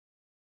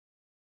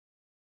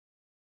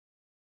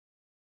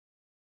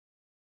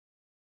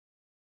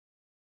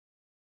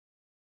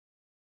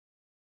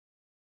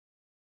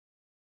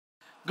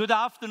Good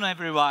afternoon,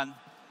 everyone.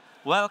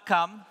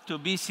 Welcome to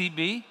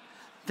BCB.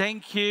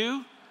 Thank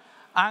you,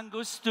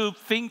 Angus, to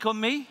think of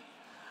me.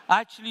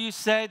 Actually, you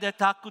said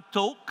that I could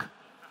talk.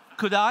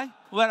 Could I?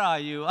 Where are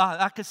you?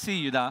 I can see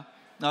you now.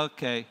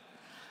 Okay.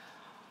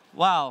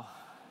 Wow.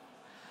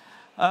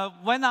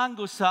 When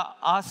Angus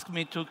asked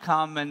me to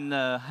come and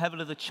have a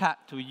little chat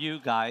to you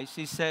guys,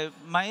 he said,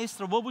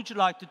 Maestro, what would you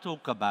like to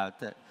talk about?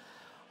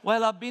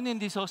 Well, I've been in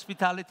this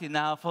hospitality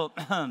now for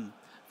a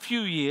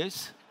few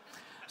years.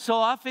 So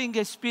I think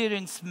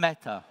experience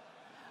matter.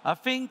 I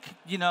think,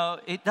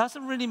 it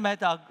doesn't really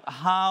matter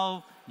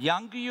how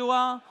young you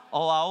are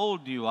or how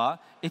old you are.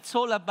 It's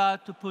all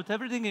about to put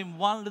everything in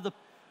one little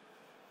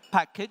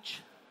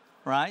package,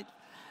 right?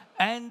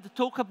 And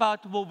talk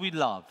about what we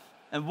love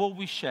and what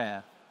we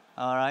share,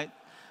 all right?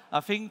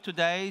 I think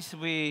today's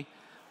we're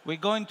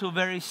going to a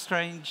very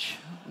strange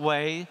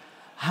way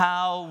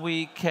how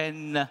we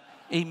can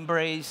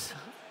embrace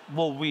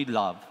what we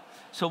love.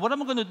 So what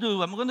I'm going to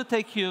do, I'm going to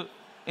take you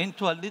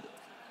into a little,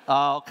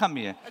 come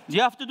here.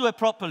 You have to do it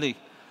properly.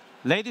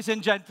 Ladies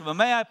and gentlemen,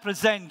 may I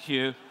present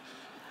you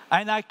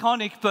an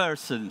iconic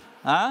person,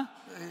 huh?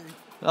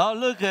 Oh,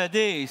 look at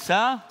this,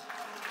 huh?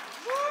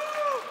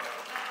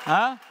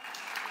 Huh?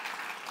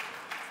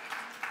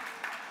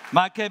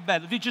 Ma che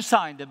bello. Did you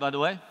sign it, by the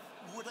way?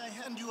 Would I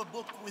hand you a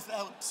book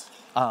without?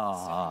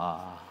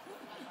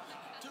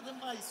 To the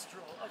maestro,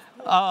 of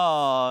course.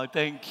 Oh,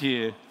 thank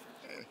you.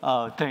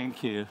 Oh,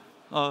 thank you.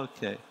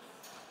 Okay.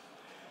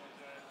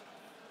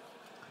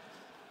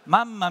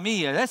 Mamma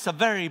mia, that's a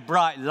very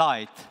bright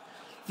light.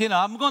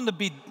 I'm going to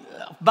be,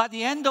 by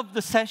the end of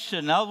the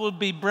session, I will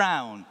be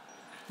brown.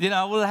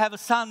 I will have a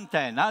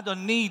suntan. I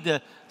don't need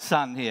the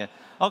sun here.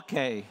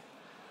 Okay.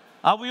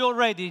 Are we all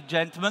ready,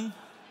 gentlemen?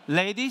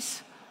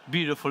 Ladies?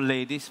 Beautiful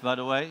ladies, by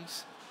the way.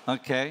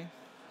 Okay.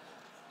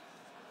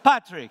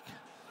 Patrick,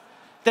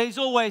 there's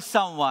always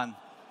someone.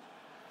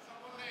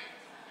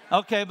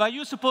 Okay, but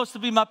you're supposed to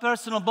be my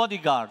personal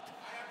bodyguard.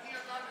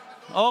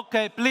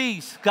 Okay,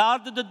 please,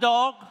 guard the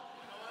dog.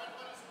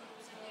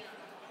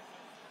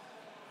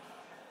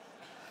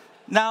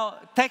 Now,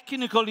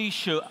 technical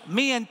issue.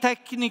 Me and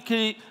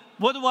technically,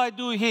 what do I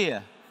do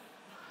here?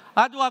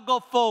 How do I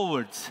go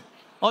forwards?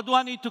 Or do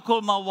I need to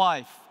call my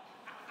wife?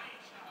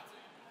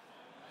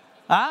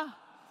 Huh?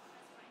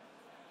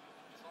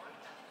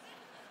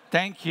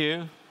 Thank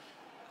you.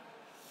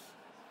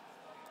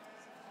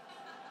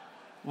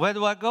 Where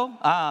do I go?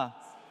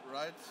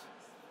 Right.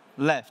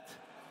 Left.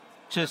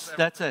 Just,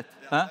 that's it.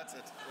 Yeah, huh? That's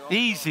it.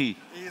 Easy.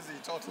 Easy,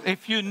 totally.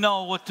 If you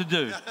know what to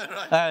do.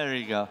 Right. There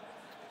you go.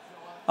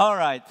 All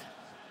right.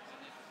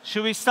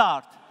 Should we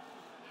start?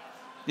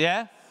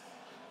 Yeah?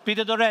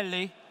 Peter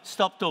Dorelli,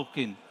 stop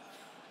talking.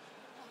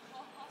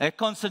 And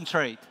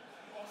concentrate.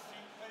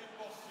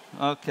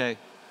 Okay.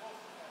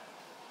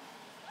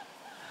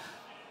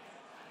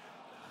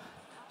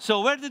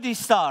 So where did he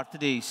start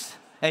this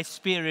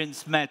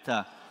experience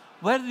matter?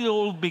 Where did it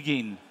all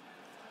begin?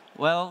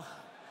 Well,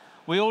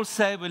 we all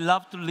say we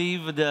love to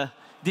live the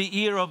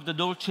era of the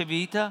Dolce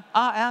Vita.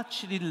 I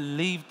actually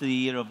lived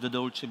the era of the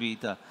Dolce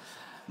Vita.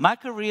 My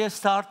career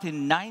started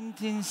in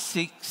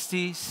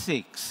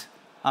 1966.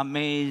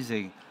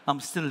 Amazing. I'm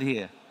still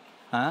here.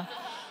 Huh?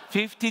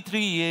 53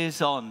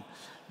 years on.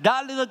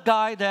 That little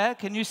guy there,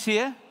 can you see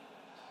it?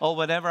 Or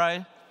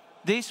whatever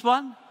this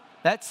one,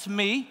 that's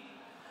me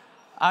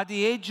at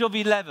the age of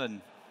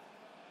 11.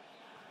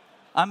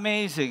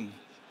 Amazing.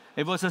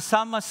 It was a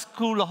summer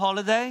school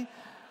holiday,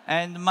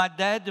 and my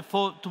dad,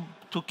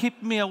 to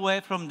keep me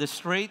away from the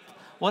street,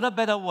 what a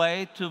better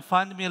way to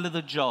find me a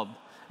little job.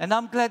 And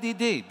I'm glad he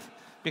did.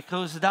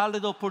 Because that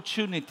little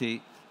opportunity,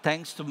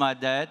 thanks to my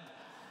dad,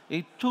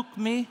 it took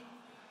me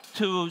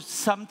to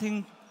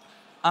something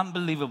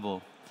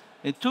unbelievable.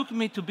 It took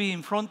me to be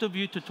in front of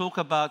you to talk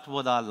about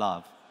what I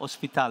love,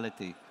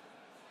 hospitality,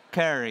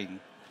 caring.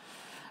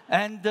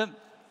 And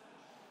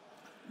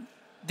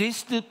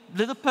this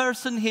little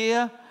person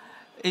here,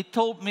 it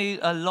taught me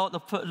a lot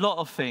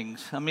of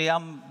things. I mean,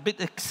 I'm a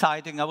bit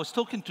exciting. I was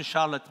talking to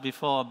Charlotte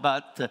before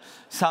about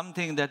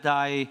something that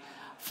I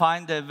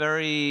find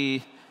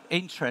very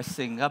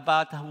interesting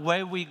about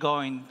where we're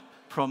going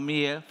from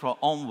here, from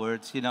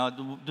onwards. How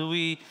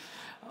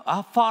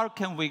far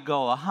can we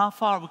go? How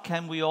far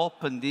can we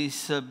open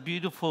this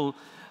beautiful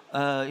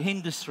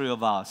industry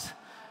of ours?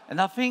 And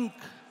I think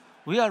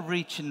we are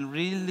reaching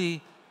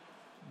really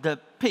the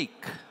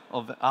peak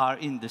of our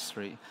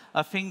industry.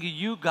 I think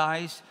you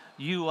guys,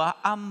 you are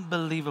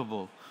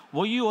unbelievable.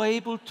 What you are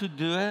able to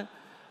do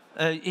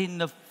in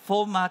the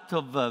format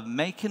of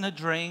making a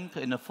drink,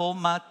 in a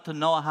format to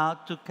know how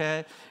to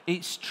care,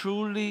 it's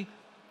truly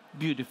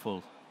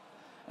beautiful.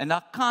 And I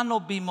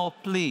cannot be more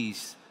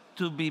pleased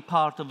to be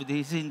part of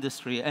this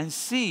industry and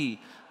see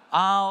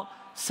how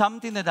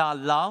something that I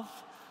love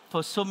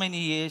for so many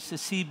years to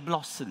see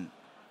blossom.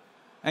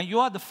 And you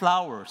are the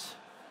flowers.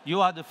 You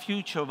are the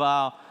future of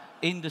our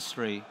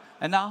industry.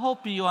 And I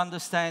hope you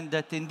understand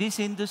that in this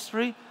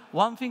industry,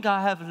 one thing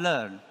I have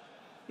learned,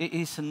 it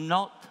is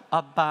not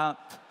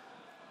about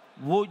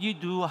what you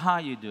do, how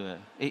you do it.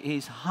 It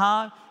is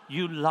how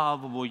you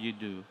love what you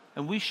do.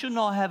 And we should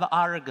not have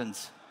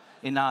arrogance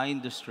in our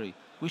industry.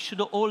 We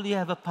should only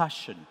have a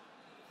passion,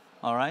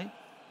 all right?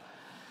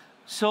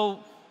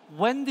 So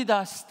when did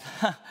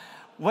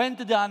when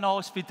did I know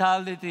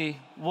hospitality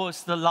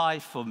was the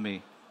life for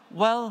me?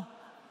 Well,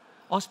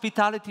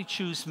 hospitality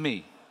chose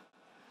me.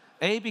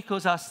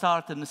 Because I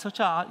started at such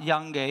a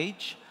young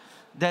age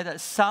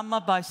that summer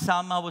by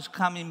summer I was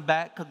coming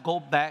back, go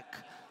back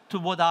to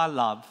what I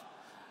love.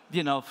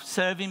 You know,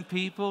 serving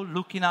people,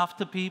 looking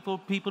after people,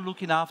 people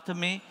looking after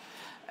me.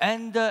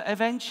 And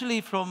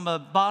eventually from a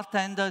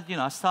bartender, you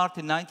know, I started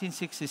in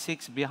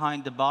 1966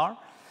 behind the bar.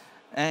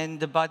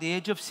 And by the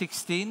age of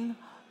 16,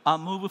 I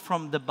moved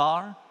from the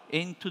bar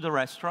into the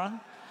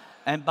restaurant.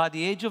 And by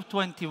the age of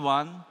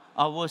 21,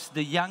 I was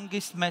the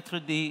youngest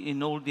maître d'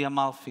 in all the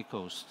Amalfi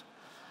Coast.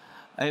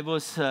 It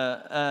was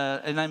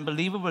an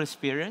unbelievable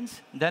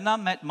experience. Then I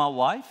met my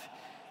wife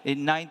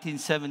in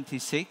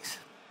 1976,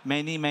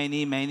 many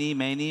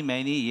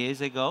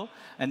years ago.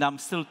 And I'm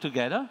still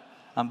together.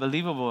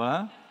 Unbelievable,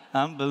 huh?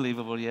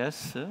 Unbelievable,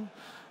 yes.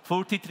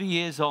 43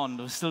 years on,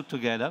 we're still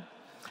together.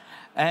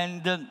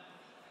 And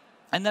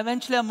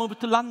eventually I moved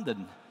to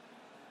London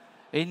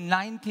in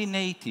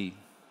 1980.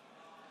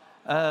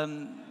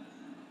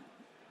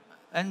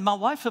 And my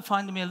wife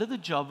found me a little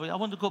job. I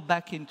want to go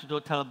back into the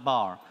hotel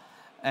bar.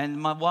 And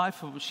my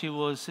wife,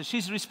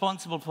 she's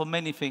responsible for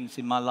many things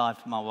in my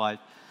life, my wife.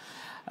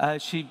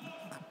 She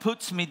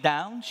puts me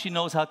down. She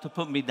knows how to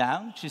put me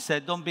down. She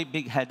said, don't be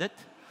big-headed,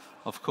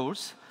 of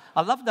course.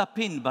 I love that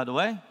pin, by the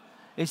way.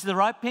 Is it the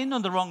right pin or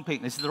the wrong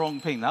pin? It's the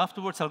wrong pin.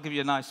 Afterwards, I'll give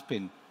you a nice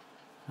pin.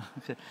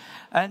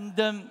 And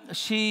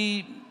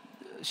she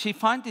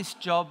found this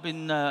job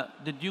in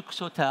the Duke's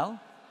Hotel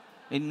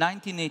in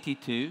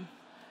 1982.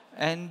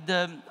 And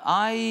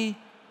I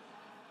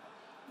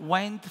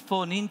went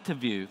for an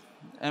interview.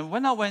 And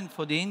when I went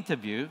for the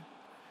interview,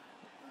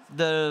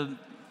 the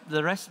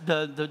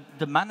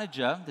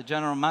manager, the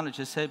general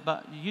manager said,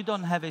 but you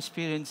don't have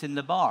experience in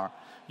the bar.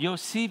 Your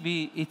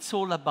CV, it's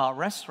all about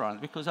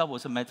restaurant, because I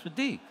was a maître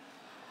d'.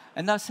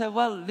 And I said,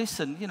 well,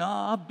 listen, you know,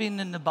 I've been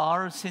in the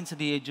bar since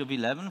the age of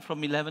 11.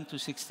 From 11 to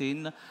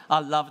 16, I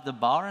love the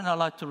bar, and I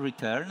like to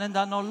return, and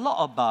I know a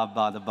lot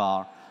about the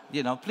bar.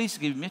 You know, please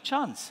give me a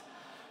chance.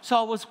 So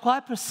I was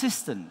quite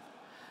persistent.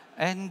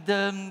 And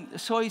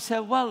so he said,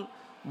 well,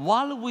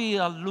 while we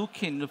are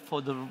looking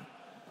for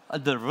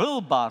the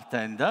real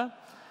bartender,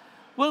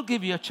 we'll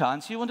give you a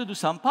chance. You want to do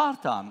some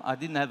part-time? I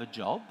didn't have a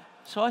job.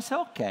 So I said,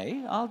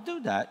 OK, I'll do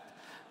that.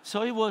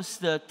 So it was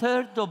the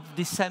 3rd of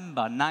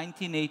December,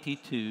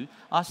 1982.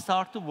 I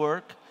started to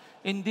work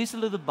in this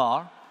little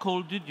bar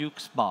called the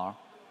Duke's Bar,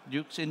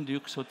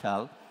 Duke's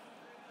Hotel.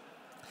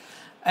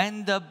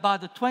 And by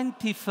the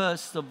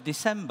 21st of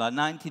December,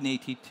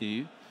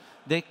 1982,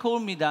 they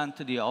called me down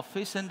to the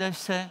office and they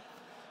said,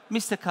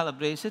 Mr.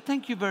 Calabrese,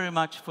 thank you very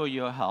much for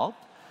your help,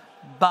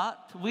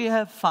 but we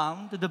have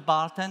found the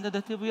bartender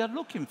that we are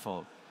looking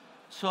for.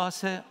 So I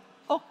said,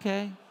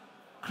 OK,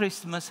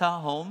 Christmas at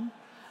home,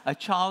 a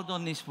child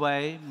on his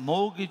way,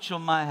 mortgage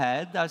on my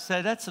head. I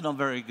said, that's not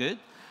very good.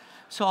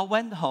 So I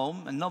went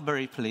home and not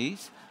very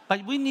pleased,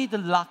 but we need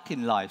luck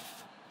in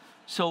life.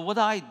 So what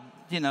a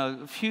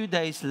few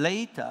days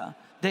later,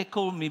 they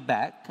called me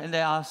back and they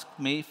asked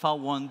me if I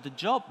want the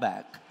job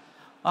back.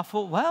 I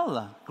thought,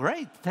 well,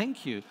 great,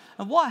 thank you.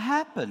 And what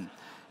happened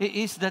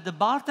is that the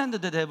bartender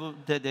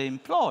that they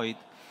employed,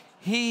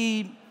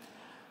 he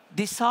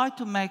decided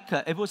to make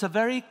it was a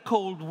very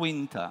cold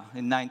winter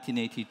in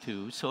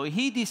 1982, so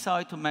he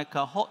decided to make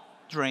a hot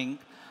drink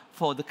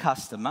for the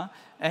customer,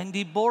 and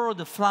he borrowed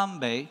the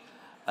flambe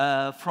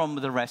from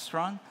the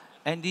restaurant,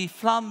 and he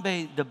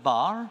flambéed the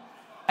bar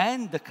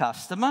and the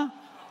customer.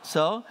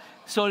 So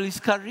his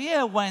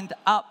career went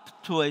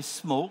up to a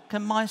smoke,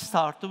 and mine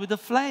started with a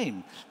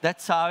flame.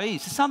 That's how it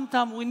is.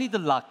 Sometimes we need the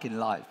luck in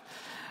life.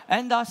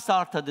 And I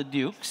started the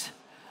Duke's,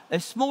 a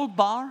small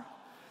bar.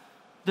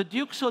 The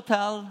Duke's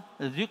Hotel,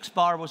 the Duke's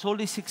Bar was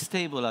only 6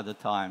 tables at the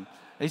time.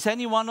 Has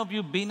any one of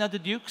you been at the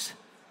Duke's?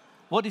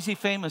 What is he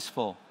famous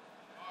for?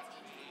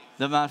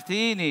 The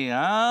martini.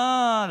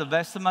 Ah, the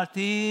best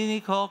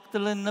martini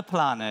cocktail in the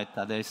planet,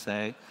 they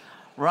say.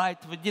 Right,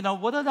 but you know,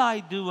 what did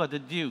I do at the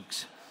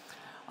Duke's?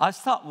 I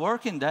started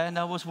working there, and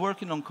I was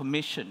working on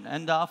commission.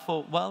 And I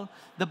thought, well,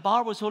 the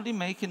bar was only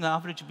making an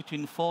average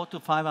between £400 to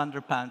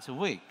 £500 a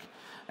week.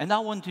 And I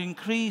want to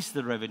increase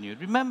the revenue.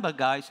 Remember,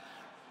 guys,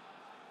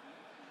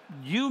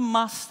 you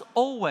must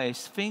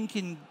always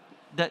think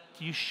that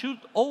you should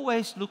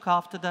always look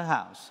after the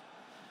house.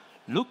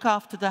 Look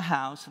after the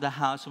house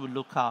will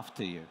look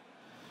after you.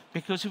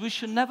 Because we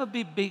should never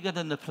be bigger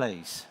than the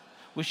place.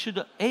 We should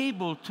be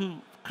able to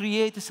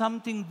create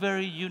something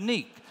very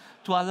unique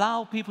to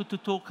allow people to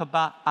talk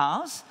about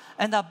us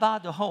and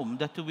about the home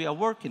that we are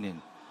working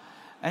in.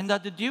 And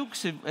at the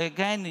Duke's,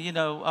 again, you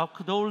know, I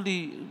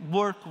couldn't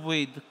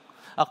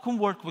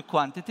work with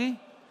quantity.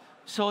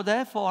 So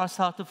therefore, I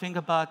started to think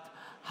about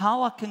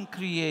how I can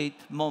create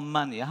more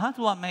money. How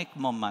do I make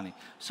more money?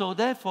 So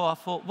therefore, I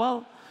thought,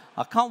 well,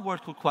 I can't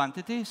work with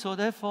quantity, so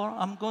therefore,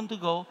 I'm going to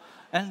go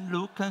and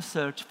look and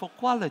search for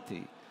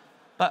quality.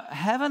 But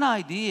have an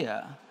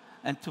idea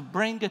and to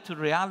bring it to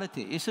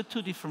reality is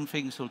two different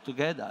things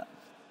altogether.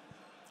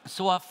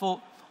 So I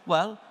thought,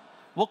 well,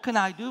 what can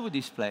I do with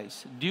this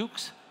place?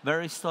 Duke's,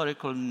 very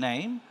historical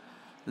name.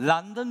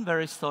 London,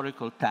 very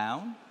historical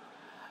town.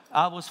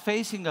 I was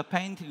facing a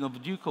painting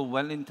of Duke of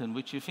Wellington,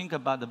 which you think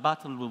about the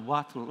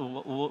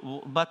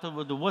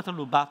the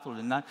Waterloo Battle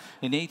in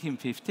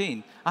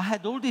 1815. I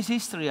had all this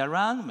history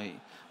around me,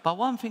 but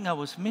one thing I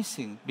was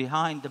missing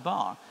behind the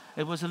bar,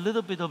 it was a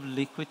little bit of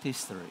liquid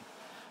history.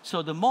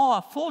 So the more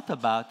I thought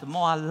about it, the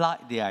more I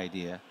liked the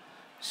idea.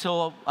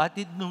 So I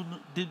did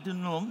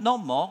no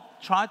more,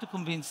 try to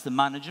convince the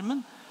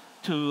management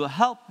to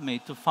help me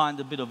to find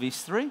a bit of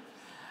history.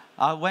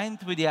 I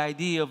went with the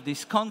idea of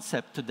this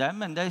concept to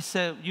them, and they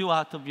said, "You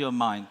out of your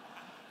mind.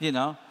 You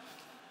know,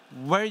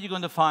 where are you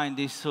going to find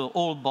this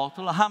old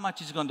bottle? How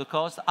much is it going to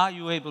cost? Are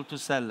you able to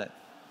sell it?"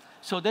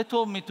 So they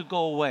told me to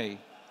go away.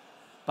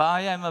 But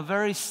I am a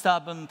very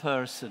stubborn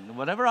person.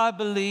 Whatever I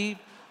believe,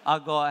 I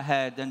go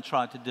ahead and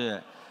try to do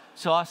it.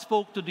 So I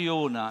spoke to the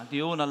owner.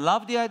 The owner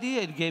loved the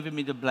idea and gave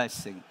me the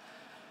blessing.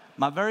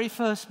 My very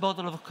first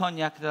bottle of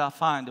cognac that I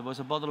found, it was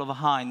a bottle of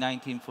High,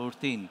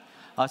 1914.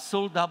 I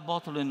sold that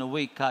bottle in a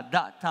week, at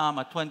that time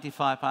at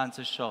 £25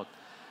 a shot.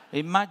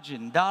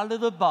 Imagine that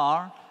little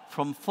bar,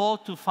 from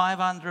 £400 to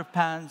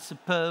 £500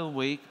 per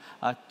week,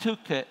 I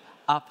took it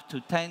up to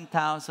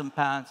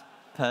 £10,000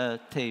 per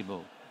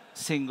table,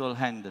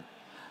 single-handed.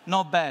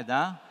 Not bad,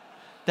 huh?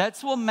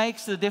 That's what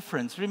makes the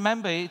difference.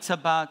 Remember, it's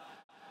about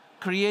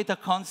create a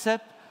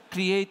concept,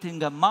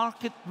 creating a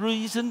market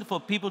reason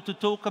for people to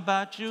talk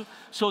about you.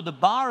 So the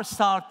bar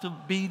started to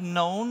be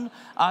known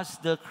as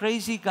the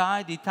crazy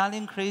guy, the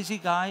Italian crazy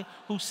guy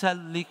who sell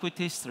liquid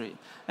history.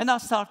 And I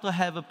started to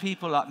have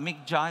people like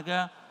Mick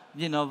Jagger,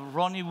 you know,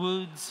 Ronnie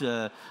Woods,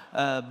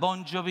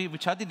 Bon Jovi,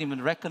 which I didn't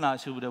even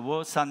recognize who they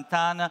were,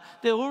 Santana.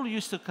 They all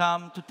used to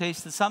come to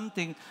taste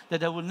something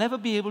that I would never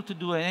be able to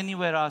do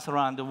anywhere else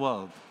around the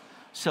world.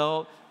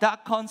 So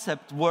that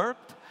concept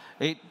worked.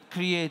 It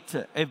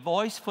created a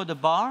voice for the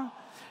bar,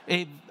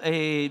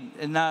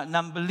 an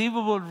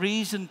unbelievable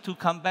reason to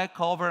come back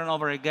over and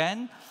over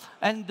again,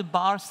 and the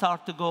bar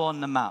started to go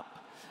on the map.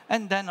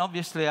 And then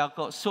obviously I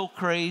got so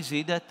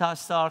crazy that I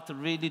started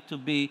really to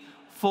be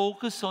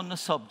focused on the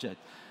subject.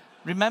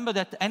 Remember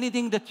that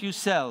anything that you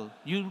sell,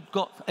 you've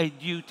got a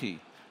duty.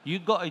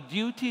 You've got a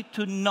duty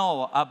to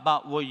know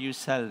about what you're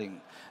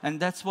selling. And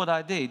that's what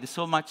I did,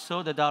 so much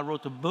so that I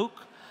wrote a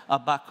book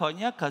about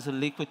cognac as a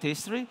liquid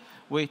history,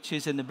 which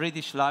is in the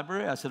British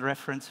Library as a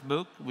reference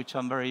book, which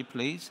I'm very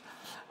pleased.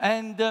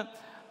 And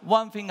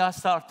one thing I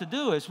started to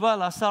do as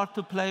well, I started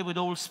to play with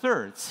all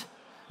spirits.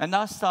 And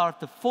I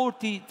started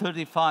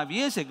 35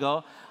 years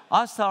ago,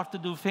 I started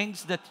to do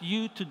things that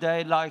you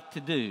today like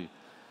to do.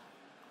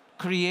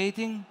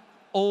 Creating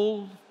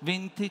old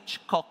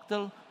vintage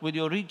cocktail with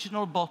the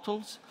original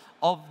bottles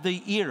of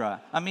the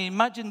era. I mean,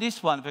 imagine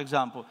this one, for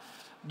example.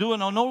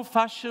 Doing an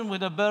old-fashioned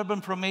with a bourbon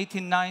from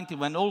 1890,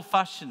 when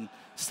old-fashioned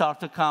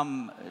started to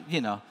come, you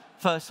know,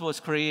 first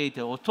was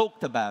created or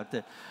talked about.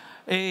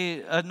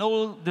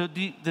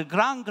 The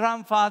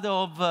grand-grandfather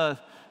of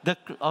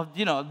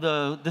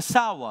the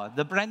sour,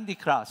 the brandy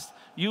crust,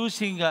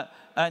 using an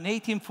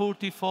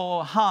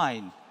 1844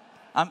 Hine.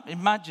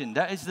 Imagine,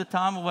 that is the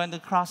time when the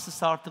crust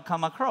started to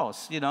come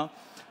across, you know.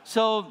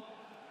 So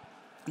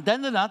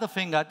then another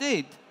thing I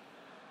did,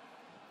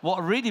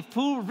 what really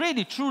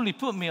truly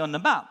put me on the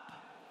map,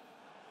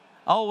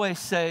 I always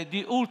say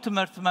the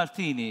ultimate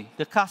martini,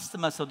 the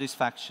customer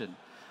satisfaction.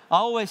 I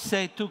always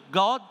say it took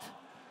God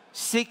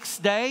 6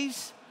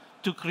 days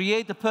to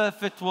create the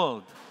perfect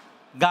world.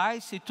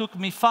 Guys, it took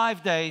me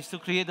 5 days to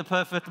create the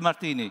perfect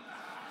martini.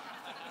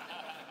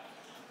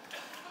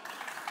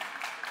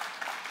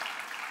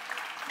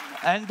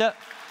 And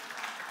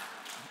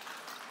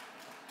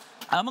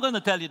I'm going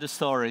to tell you the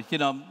story. You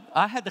know,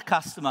 I had a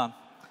customer,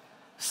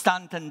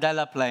 Stanton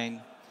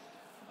Delaplane.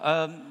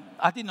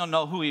 I did not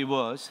know who he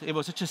was. He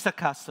was just a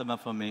customer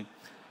for me.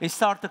 He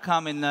started to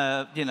come in,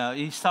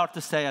 he started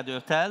to stay at the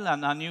hotel,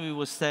 and I knew he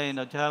was staying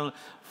at the hotel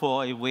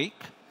for a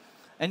week.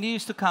 And he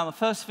used to come,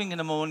 first thing in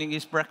the morning,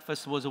 his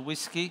breakfast was a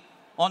whiskey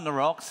on the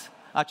rocks.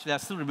 Actually, I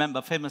still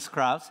remember famous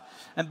crowds.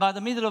 And by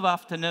the middle of the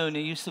afternoon,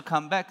 he used to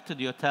come back to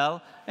the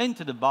hotel,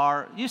 into the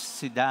bar, he used to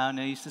sit down,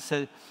 and he used to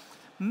say,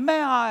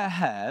 "May I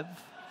have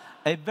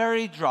a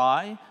very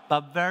dry,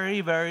 but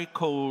very, very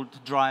cold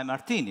dry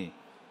martini?"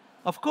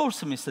 Of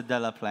course, Mr.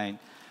 Delaplane.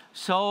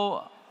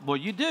 So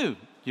what you do,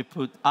 you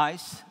put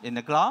ice in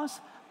a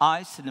glass,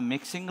 ice in a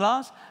mixing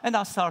glass, and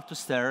I start to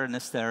stir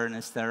and stir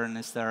and stir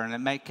and stir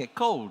and make it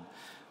cold.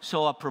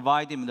 So I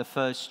provide him the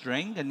first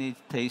drink, and he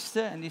tastes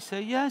it, and he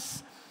said,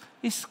 "Yes,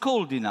 it's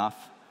cold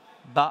enough,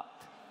 but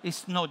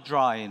it's not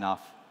dry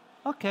enough."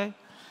 Okay.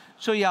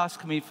 So he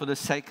asked me for the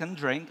second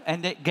drink,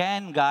 and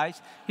again,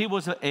 guys, he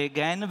was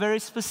again very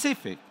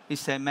specific. He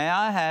said, "May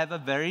I have a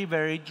very,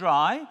 very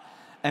dry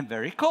and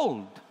very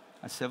cold?"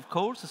 I said, "Of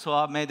course." So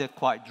I made it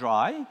quite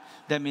dry.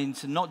 That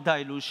means not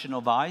dilution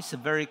of ice,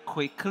 very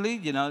quickly,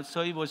 you know,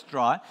 so it was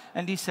dry.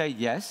 And he said,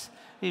 "Yes."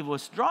 it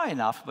was dry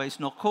enough, but it's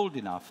not cold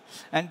enough.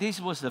 And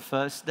this was the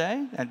first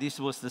day, and this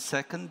was the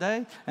second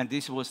day, and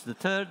this was the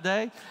third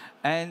day,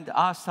 and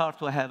I started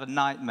to have a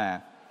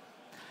nightmare.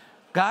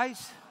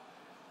 Guys,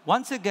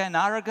 once again,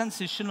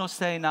 arrogance should not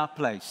stay in our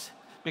place.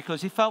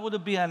 Because if I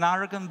would be an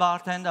arrogant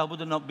bartender, I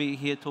would not be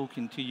here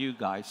talking to you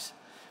guys.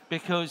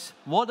 Because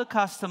what the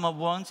customer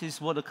wants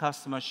is what the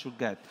customer should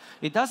get.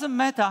 It doesn't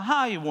matter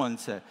how he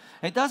wants it.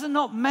 It does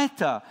not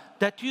matter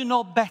that you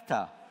know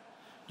better.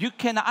 You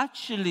can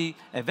actually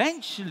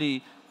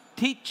eventually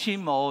teach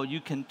him, or you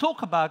can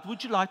talk about,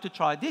 would you like to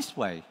try this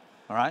way?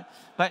 All right?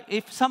 But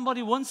if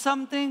somebody wants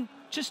something,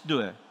 just do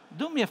it.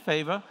 Do me a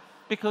favor,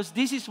 because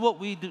this is what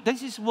we do.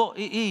 This is what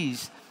it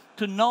is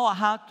to know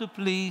how to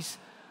please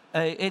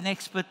an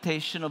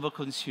expectation of a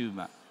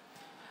consumer.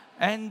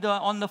 And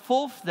on the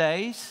fourth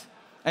days,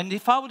 and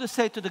if I would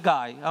say to the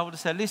guy, I would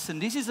say, listen,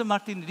 this is a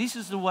martini, this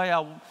is the way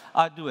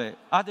I do it.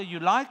 Either you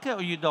like it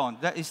or you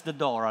don't. That is the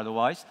door,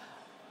 otherwise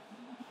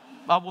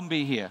I wouldn't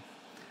be here.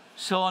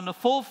 So on the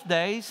fourth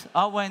days,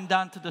 I went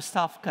down to the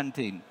staff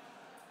canteen.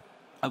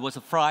 It was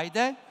a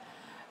Friday,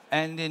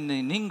 and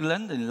in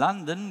England, in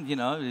London, you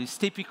know, it's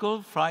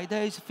typical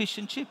Fridays, fish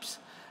and chips.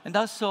 And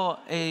I saw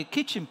a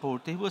kitchen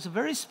porter. He was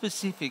very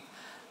specific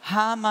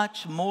how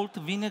much malt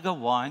vinegar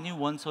wine he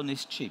wants on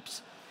his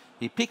chips.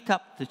 He picked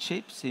up the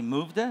chips, he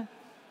moved it,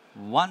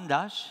 one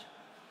dash,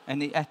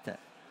 and he ate it.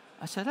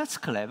 I said, that's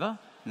clever.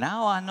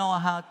 Now I know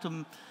how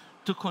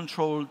to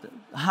control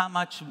how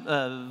much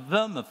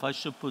vermouth I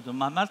should put on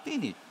my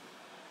martini.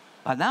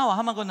 But now how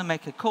am I going to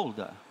make it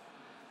colder?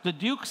 The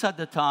Dukes at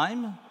the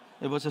time,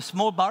 it was a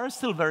small bar,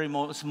 still very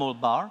small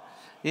bar.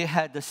 It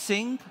had a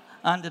sink.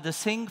 Under the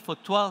sink for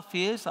 12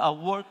 years, I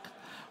worked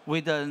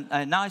with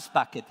an ice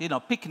bucket, you know,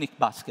 picnic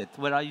basket,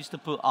 where I used to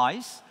put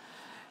ice,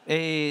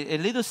 a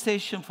little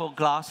station for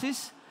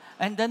glasses,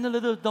 and then a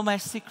little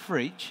domestic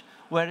fridge,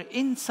 where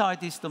inside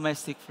this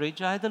domestic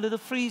fridge, I had a little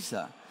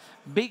freezer,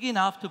 big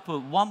enough to put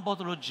 1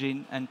 bottle of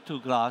gin and 2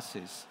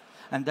 glasses.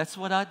 And that's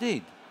what I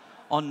did.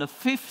 On the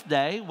 5th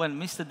day, when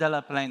Mr.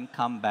 Delaplane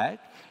came back,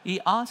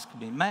 he asked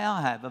me, may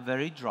I have a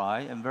very dry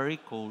and very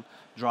cold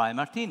dry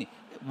martini?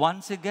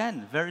 Once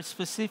again, very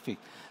specific.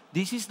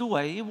 This is the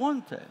way he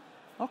wanted.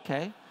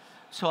 Okay.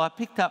 So I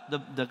picked up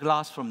the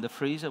glass from the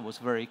freezer. It was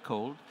very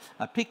cold.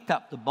 I picked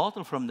up the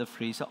bottle from the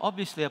freezer.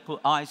 Obviously, I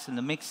put ice in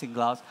the mixing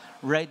glass,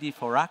 ready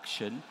for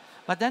action.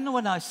 But then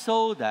when I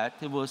saw that,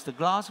 the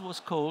glass was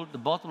cold, the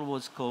bottle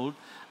was cold,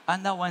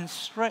 and I went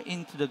straight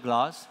into the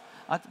glass.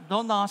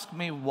 Don't ask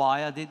me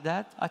why I did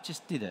that. I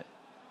just did it.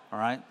 All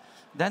right?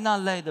 Then I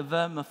laid the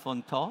vermouth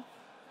on top,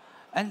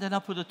 and then I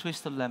put a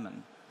twist of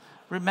lemon.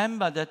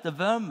 Remember that the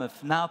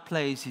vermouth now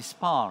plays his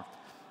part,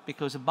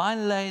 because by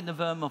laying the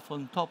vermouth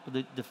on top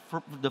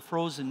of the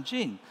frozen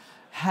gin,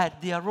 had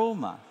the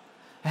aroma,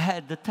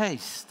 had the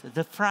taste,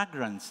 the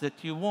fragrance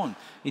that you want.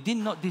 It did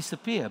not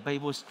disappear, but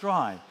it was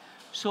dry.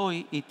 So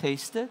he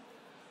tasted,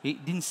 he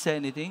didn't say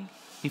anything.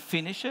 He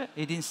finished it,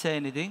 he didn't say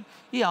anything.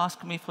 He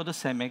asked me for the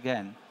same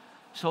again.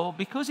 So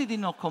because he did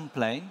not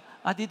complain,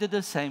 I did it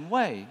the same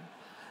way.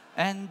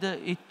 And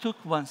he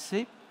took one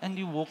sip and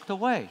he walked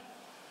away.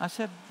 I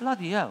said,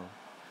 bloody hell.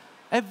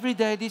 Every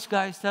day these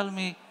guys tell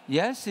me,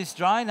 yes, it's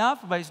dry enough,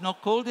 but it's not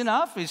cold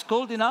enough. It's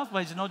cold enough,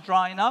 but it's not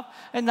dry enough.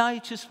 And now he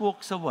just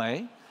walks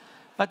away.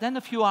 But then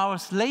a few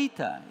hours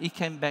later, he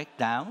came back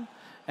down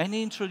and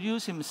he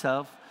introduced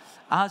himself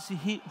as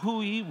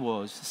who he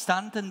was.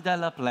 Stanton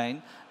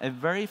Delaplane, a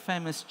very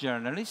famous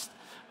journalist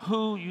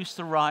who used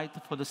to write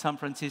for the San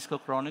Francisco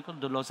Chronicle,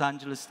 the Los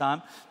Angeles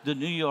Times, the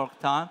New York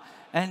Times.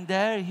 And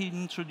there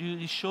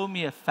he showed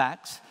me a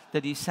fax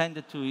that he sent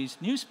it to his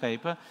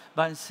newspaper,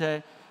 but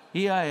said,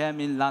 here I am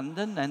in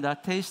London, and I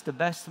taste the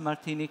best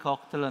martini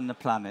cocktail on the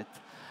planet.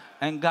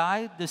 And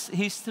guy, this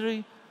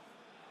history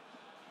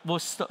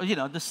was, you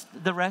know,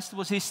 the rest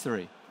was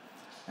history.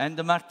 And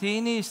the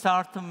martini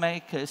started to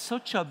make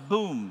such a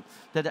boom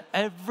that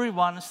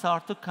everyone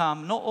started to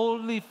come, not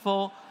only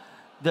for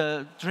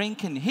the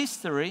drinking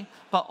history,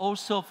 but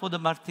also for the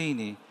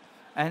martini.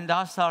 And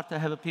I started to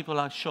have people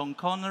like Sean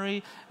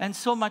Connery, and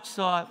so much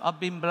so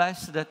I've been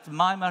blessed that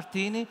my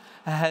martini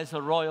has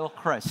a royal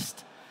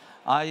crest.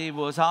 I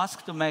was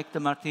asked to make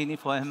the martini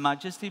for Her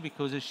Majesty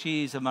because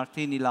she is a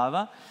martini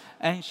lover.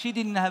 And she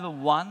didn't have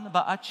one,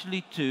 but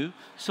actually 2.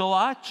 So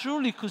I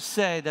truly could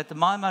say that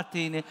my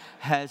martini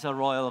has a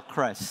royal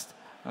crest.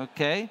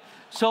 Okay?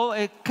 So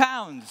it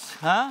counts,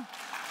 huh?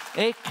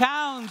 It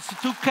counts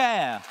to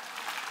care.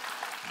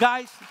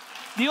 Guys,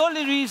 the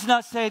only reason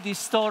I say this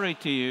story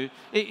to you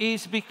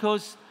is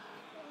because,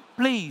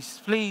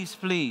 please, please,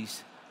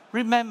 please,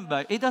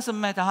 remember, it doesn't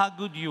matter how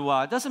good you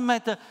are. It doesn't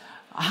matter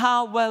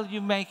how well you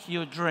make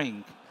your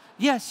drink.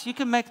 Yes, you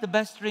can make the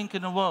best drink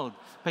in the world,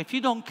 but if you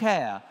don't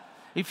care,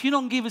 if you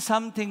don't give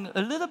something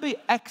a little bit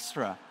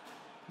extra,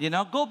 you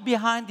know, go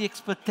behind the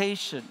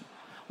expectation.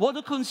 What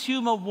the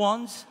consumer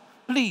wants,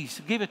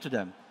 please give it to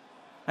them.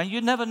 And you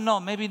never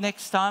know, maybe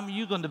next time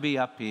you're going to be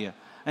up here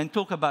and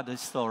talk about this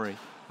story,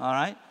 all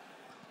right?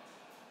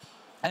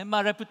 And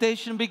my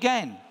reputation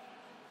began.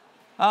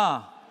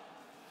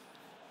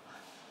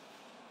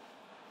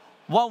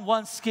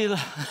 one skill,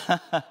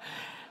 a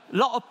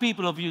lot of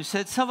people of you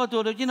said,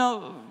 Salvatore, you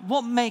know,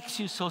 what makes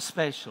you so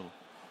special?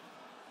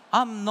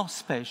 I'm not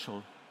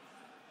special.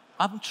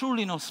 I'm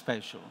truly not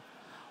special.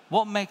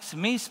 What makes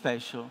me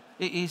special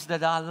is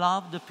that I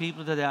love the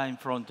people that are in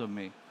front of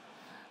me.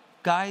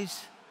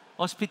 Guys,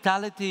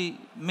 hospitality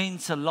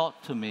means a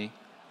lot to me.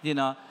 You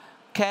know,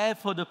 care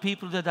for the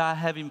people that I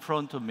have in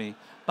front of me.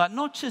 But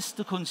not just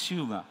the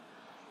consumer.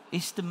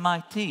 It's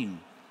my team.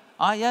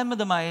 I am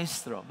the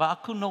maestro, but I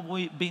could not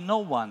be no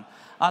one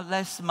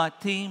unless my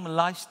team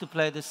likes to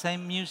play the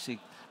same music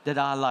that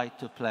I like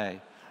to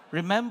play.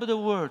 Remember the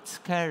words,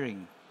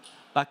 caring.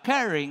 But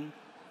caring,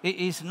 it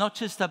is not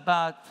just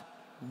about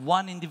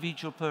one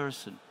individual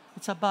person.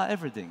 It's about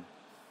everything,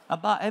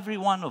 about every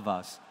one of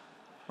us,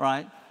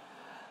 right?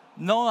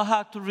 Know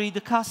how to read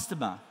the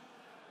customer.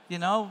 You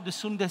know, the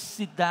sooner they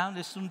sit down,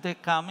 the sooner they're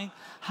coming,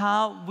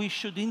 how we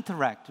should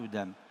interact with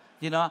them.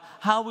 You know,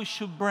 how we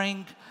should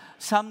bring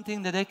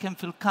something that they can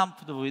feel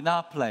comfortable in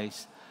our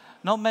place.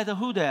 No matter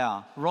who they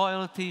are,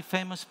 royalty,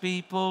 famous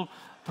people,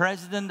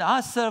 president,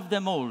 I serve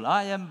them all.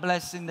 I am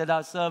blessing that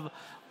I serve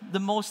the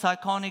most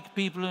iconic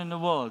people in the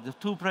world. The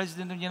two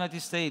presidents of the United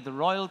States, the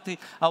royalty.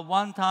 At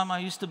one time, I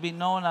used to be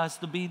known as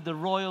to be the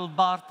royal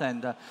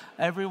bartender.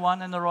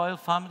 Everyone in the royal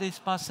family is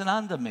passing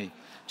under me.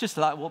 Just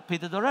like what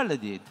Peter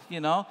Dorelli did, you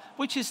know,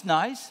 which is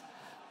nice.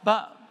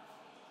 But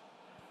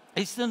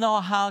it's to know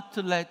how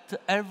to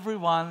let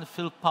everyone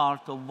feel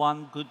part of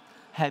one good,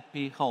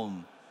 happy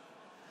home.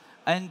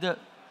 And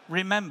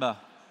remember,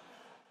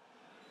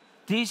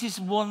 this is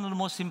one of the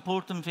most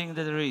important things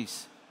that there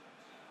is.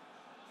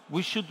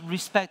 We should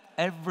respect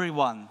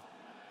everyone.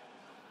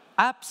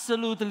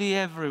 Absolutely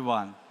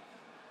everyone.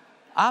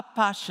 Our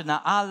passion,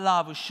 our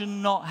love should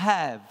not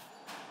have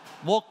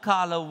what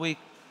color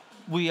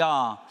we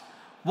are,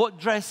 what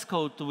dress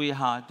code we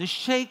have. The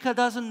shaker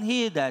doesn't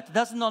hear that,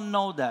 does not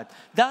know that,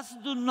 does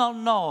not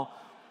know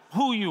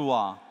who you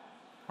are,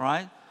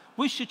 right?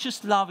 We should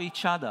just love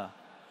each other.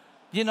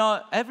 You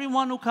know,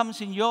 everyone who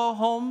comes in your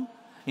home,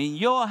 in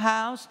your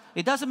house,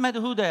 it doesn't matter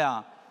who they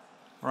are,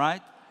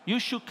 right? You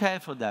should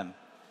care for them.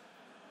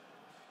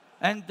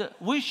 And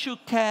we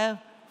should care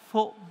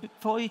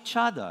for each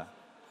other.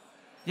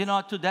 You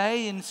know,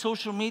 today in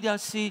social media, I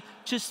see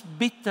just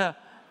bitter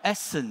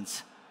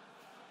essence.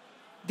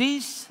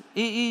 This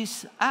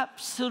is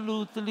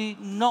absolutely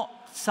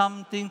not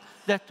something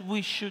that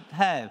we should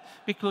have.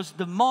 Because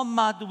the more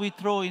mud we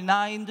throw in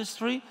our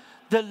industry,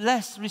 the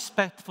less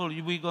respectful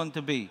we're going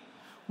to be.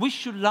 We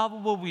should love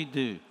what we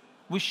do.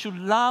 We should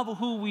love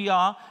who we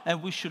are,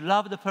 and we should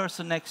love the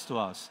person next to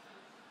us.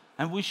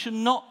 And we should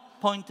not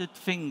point a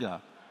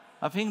finger.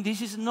 I think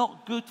this is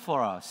not good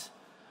for us.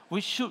 We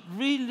should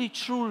really,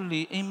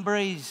 truly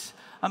embrace.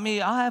 I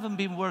mean, I haven't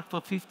been working for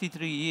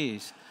 53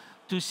 years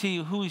to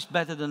see who is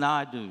better than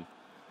I do.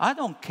 I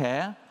don't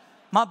care.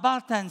 My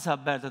bartenders are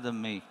better than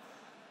me.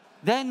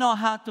 They know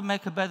how to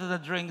make a better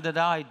drink than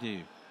I do.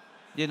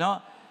 You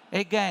know?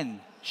 Again,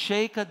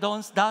 shaker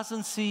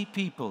doesn't see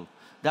people.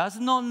 Does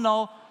not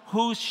know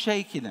who's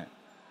shaking it.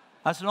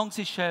 As long as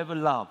he shares with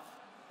love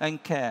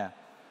and care.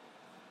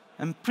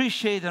 And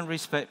appreciate and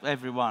respect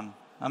everyone.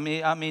 I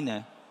mean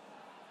it.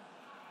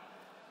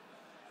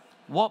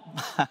 What?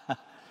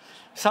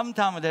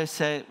 Sometimes they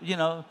say, you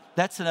know,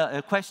 that's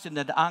a question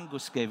that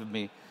Angus gave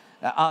me,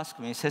 asked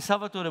me. He said,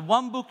 Salvatore,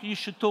 one book you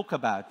should talk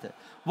about.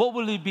 What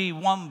will it be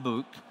one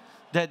book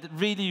that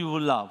really you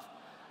will love?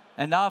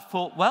 And I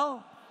thought,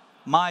 well,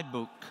 my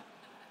book.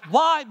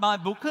 Why my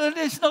book?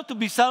 It's not to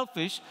be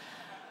selfish.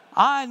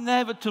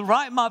 To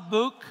write my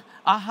book,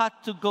 I had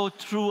to go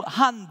through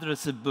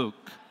hundreds of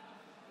books,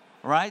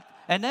 right?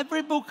 And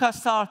every book I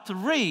started to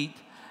read,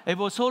 it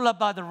was all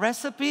about the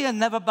recipe and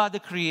never about the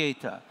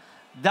creator.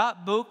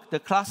 That book, The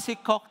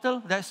Classic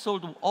Cocktail, that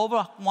sold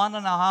over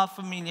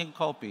 1.5 million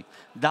copies.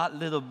 That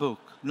little book,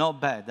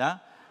 not bad, huh?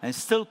 And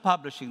still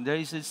publishing.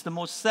 It's the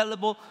most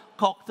sellable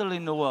cocktail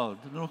in the world,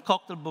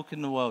 cocktail book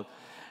in the world.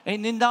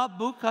 And in that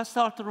book, I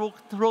started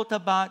to wrote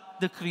about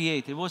the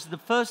creator. It was the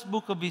first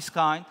book of its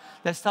kind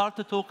that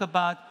started to talk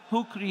about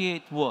who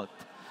create what,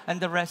 and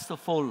the rest to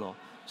follow.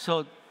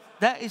 So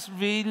that is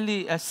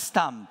really a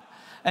stamp.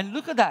 And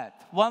look at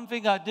that. One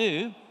thing I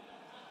do,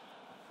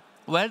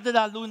 where did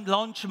I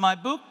launch my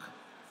book?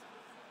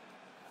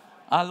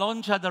 I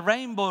launched at the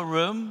Rainbow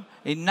Room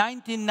in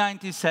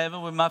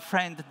 1997 with my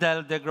friend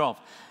Del DeGroff.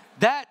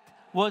 That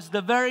was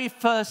the very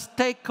first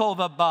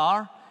takeover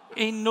bar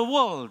in the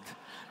world.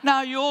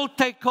 Now you all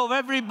take over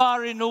every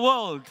bar in the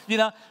world. You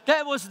know,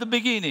 that was the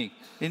beginning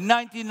in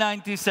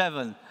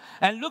 1997.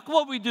 And look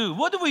what we do.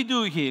 What do we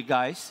do here,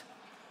 guys?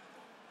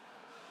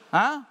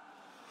 Huh?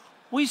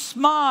 We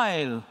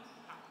smile.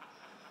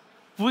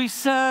 We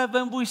serve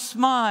and we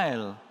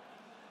smile.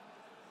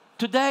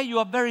 Today you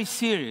are very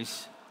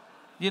serious.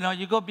 You know,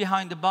 you go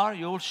behind the bar,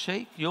 you all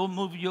shake, you all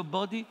move your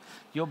body,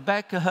 your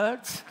back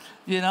hurts,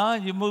 you know,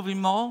 you're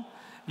moving more.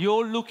 You're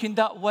all looking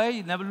that way,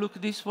 you never look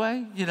this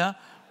way, you know.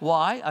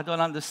 Why? I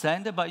don't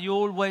understand it, but you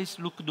always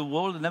look at the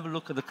wall and never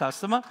look at the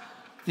customer,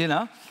 you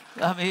know.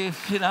 I mean,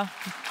 you know.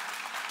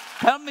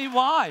 Tell me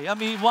why. I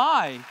mean,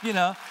 why? You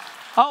know,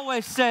 I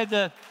always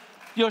said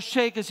your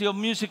shake is your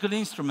musical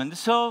instrument.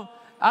 So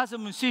as a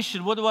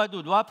musician, what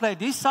do? Do I play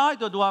this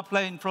side or do I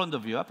play in front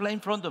of you? I play in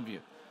front of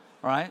you,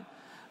 right?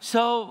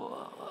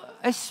 So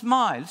a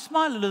smile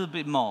a little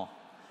bit more.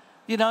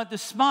 You know, the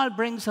smile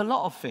brings a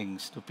lot of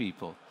things to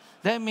people.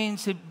 That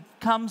means it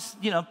comes,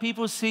 you know,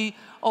 people see,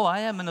 oh, I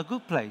am in a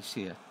good place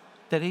here.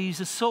 There is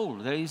a soul,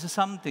 there is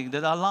something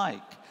that I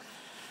like.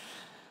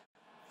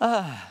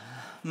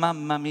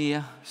 Mamma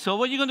mia. So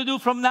what are you going to do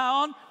from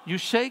now on? You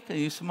shake and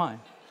you smile.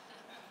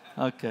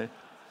 Okay.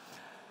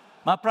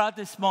 My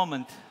proudest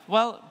moment.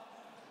 Well,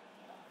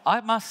 I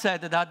must say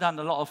that I've done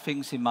a lot of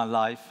things in my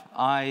life.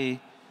 I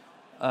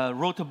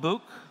wrote a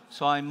book,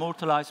 so I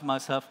immortalized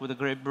myself with a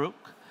great book.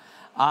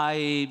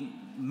 I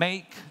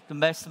make the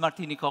best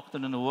martini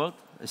cocktail in the world,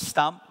 a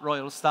stamp,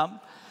 royal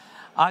stamp.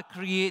 I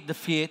create the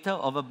theater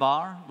of a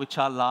bar, which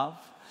I love.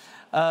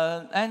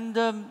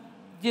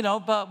 You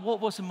know, but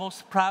what was the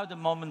most proud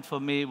moment for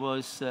me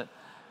was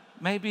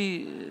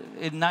maybe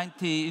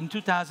in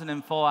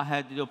 2004, I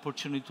had the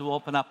opportunity to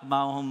open up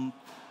my own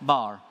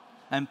bar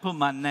and put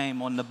my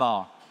name on the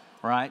bar,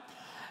 right?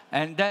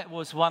 And that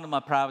was one of my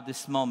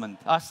proudest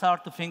moments. I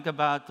started to think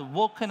about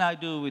what can I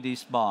do with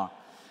this bar?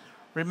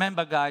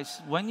 Remember,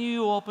 guys, when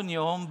you open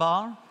your own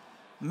bar,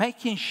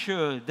 making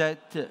sure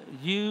that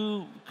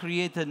you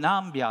create an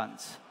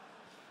ambience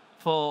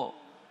for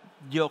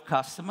your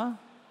customer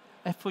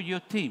and for your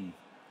team.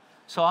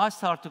 So I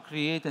started to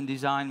create and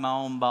design my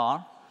own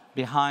bar,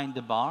 behind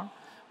the bar,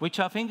 which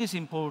I think is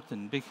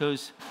important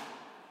because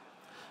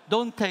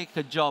don't take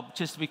a job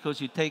just because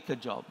you take a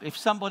job. If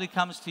somebody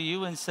comes to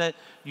you and says,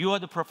 you are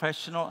the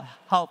professional,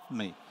 help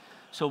me.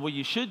 So what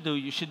you should do,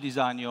 you should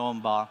design your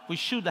own bar. We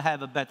should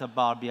have a better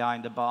bar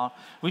behind the bar.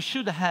 We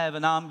should have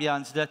an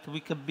ambience that we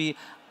could be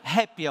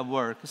happy at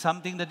work,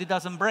 something that it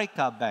doesn't break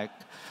our back.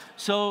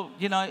 So,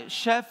 you know,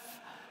 chefs,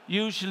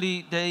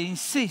 usually they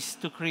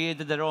insist to create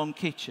their own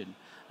kitchen.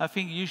 I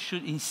think you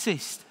should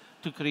insist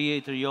to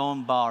create your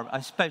own bar,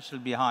 especially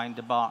behind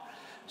the bar.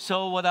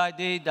 So what I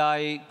did,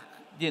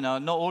 you know,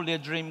 not only a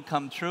dream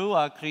come true,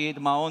 I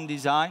created my own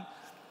design,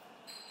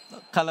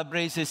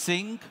 Calabrese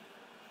sink.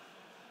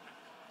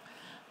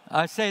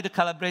 I say the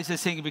Calabrese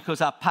sink because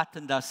I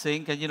patented that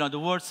sink, and you know, the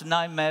worst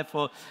nightmare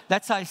for,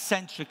 that's how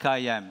eccentric I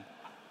am.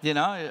 You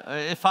know,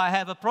 if I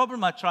have a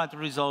problem, I try to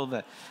resolve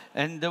it.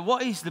 And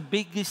what is the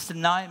biggest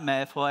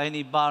nightmare for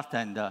any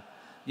bartender,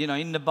 you know,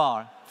 in the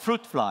bar?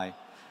 Fruit fly.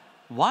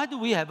 Why do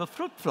we have a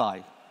fruit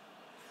fly?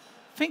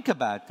 Think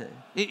about it.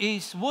 It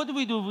is, what do?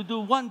 We do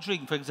one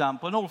drink, for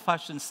example, an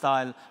old-fashioned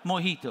style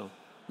mojito.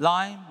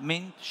 Lime,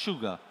 mint,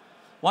 sugar.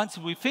 Once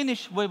we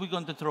finish, where are we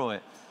going to throw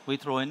it? We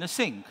throw in the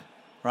sink,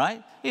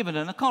 right? Even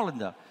in a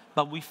colander.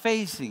 But we're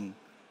facing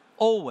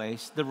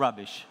always the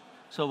rubbish.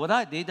 So what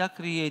I did, I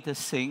created a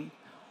sink,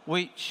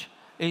 which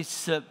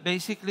is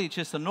basically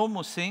just a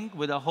normal sink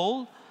with a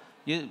hole.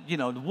 You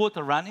know, the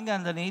water running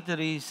underneath. There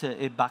is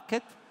a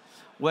bucket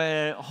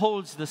where it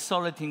holds the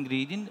solid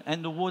ingredient,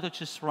 and the water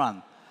just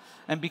runs.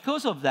 And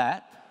because of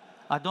that,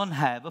 I don't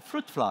have a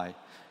fruit fly.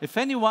 If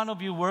any one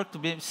of you work to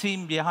be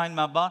seen behind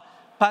my bar,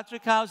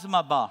 Patrick, how's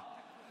my bar?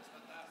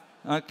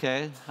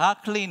 Okay, how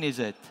clean is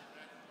it?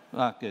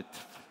 Oh, good.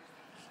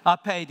 I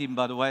paid him,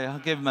 by the way. I'll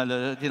give him a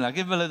little, you know,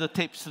 give him a little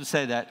tips to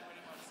say that.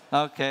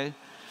 Okay.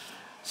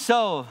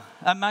 So,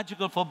 a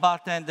magical for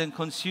bartender and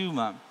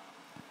consumer.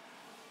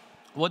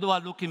 What do I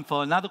looking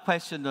for? Another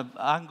question that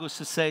Angus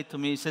said to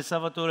me, he said,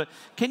 Salvatore,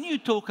 can you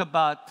talk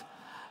about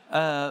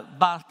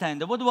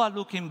bartender? What do I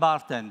look in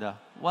bartender?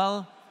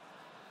 Well,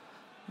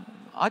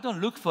 I don't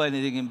look for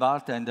anything in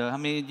bartender. I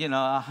mean, you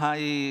know, I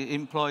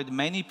employed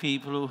many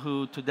people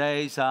who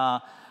today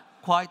are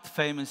quite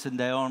famous in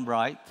their own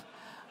right.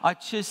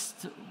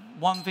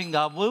 One thing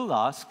I will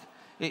ask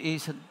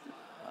is,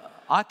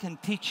 I can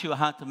teach you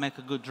how to make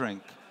a good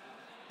drink.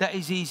 That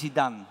is easy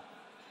done,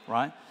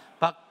 right?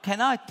 But can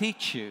I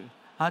teach you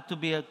how to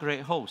be a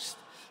great host?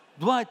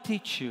 Do I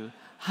teach you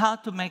how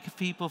to make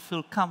people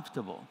feel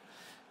comfortable?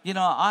 You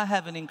know, I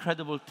have an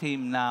incredible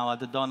team now at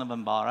the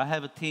Donovan Bar. I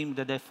have a team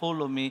that they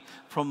follow me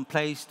from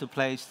place to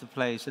place to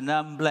place, and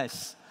I'm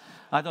blessed.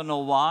 I don't know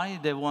why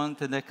they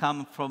want, and they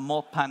come from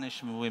more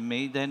punishment with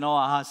me. They know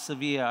how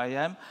severe I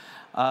am.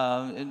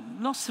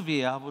 Not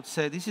severe, I would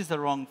say. This is the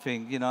wrong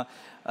thing, you know.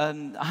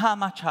 How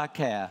much I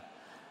care.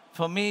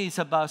 For me, it's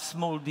about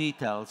small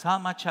details. How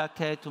much I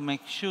care to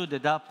make sure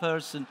that that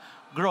person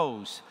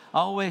grows. I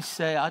always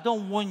say, I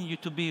don't want you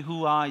to be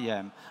who I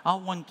am. I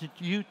want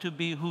you to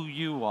be who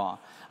you are.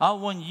 I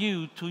want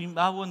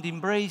to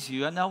embrace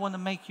you, and I want to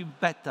make you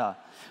better.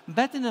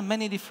 Better in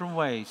many different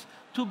ways.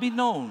 To be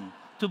known.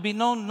 To be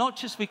known not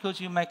just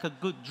because you make a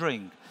good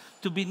drink.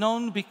 To be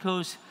known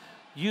because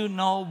you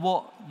know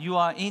what you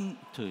are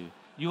into.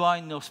 You are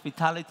in the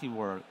hospitality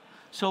world.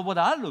 So what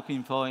I'm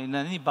looking for in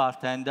any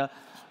bartender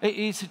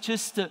is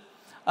just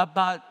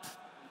about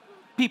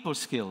people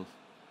skill.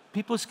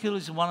 People skill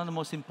is one of the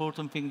most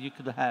important things you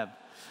could have.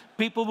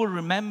 People will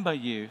remember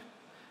you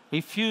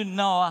if you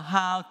know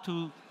how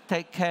to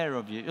take care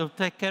of you. He'll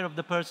take care of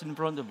the person in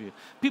front of you.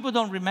 People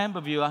don't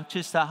remember you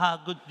just how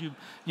good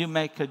you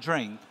make a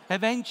drink.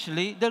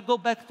 Eventually, they'll go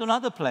back to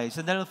another place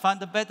and they'll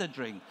find a better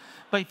drink.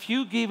 But if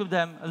you give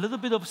them a little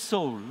bit of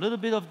soul, a little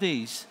bit of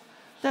this,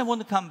 they want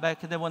to come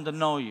back and they want to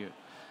know you.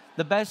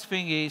 The best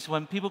thing is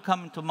when people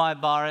come into my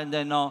bar and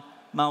they know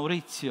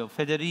Maurizio,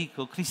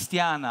 Federico,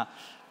 Cristiana.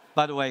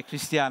 By the way,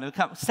 Cristiana,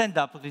 stand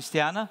up,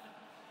 Cristiana.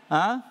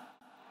 Huh?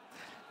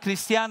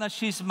 Cristiana,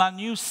 she's my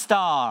new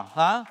star.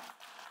 Huh?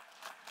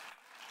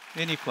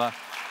 Vieni qua.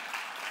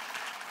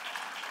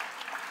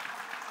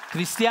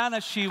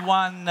 Cristiana, she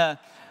won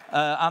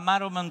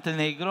Amaro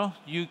Montenegro,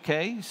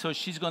 UK, so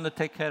she's going to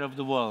take care of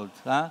the world.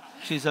 Huh?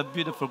 She's a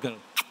beautiful girl.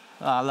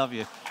 Oh, I love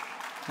you.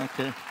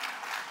 Okay.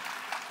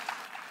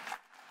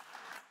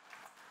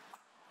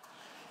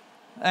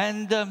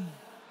 And,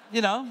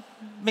 you know,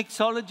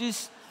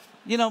 mixologists,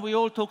 you know, we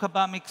all talk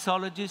about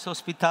mixologists,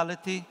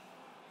 hospitality.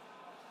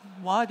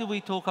 Why do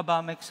we talk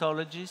about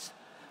mixologists?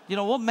 You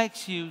know, what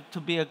makes you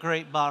to be a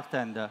great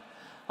bartender?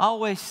 I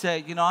always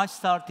say, you know, I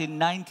started in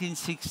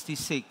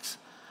 1966.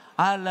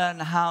 I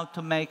learned how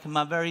to make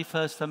my very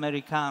first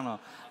Americano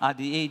at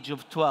the age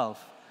of 12.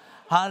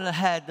 I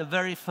had the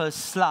very first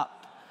slap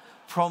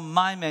from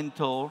my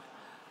mentor,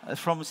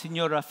 from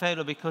Signor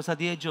Raffaello, because at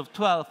the age of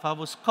 12, I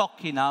was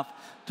cocky enough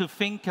to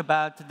think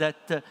about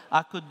that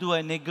I could do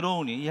a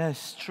Negroni.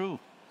 Yes, true.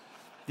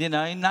 You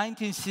know, in the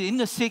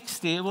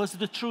 60s, it was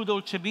the true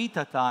Dolce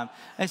Vita time.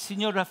 And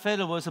Signor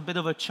Raffaello was a bit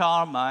of a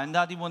charmer, and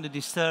I didn't want to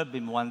disturb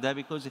him one day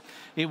because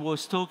he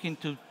was talking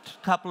to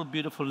a couple of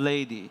beautiful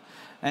ladies.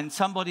 And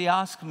somebody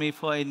asked me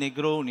for a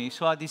Negroni,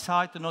 so I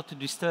decided not to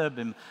disturb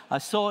him. I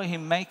saw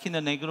him making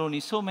a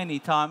Negroni so many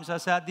times, I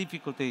said how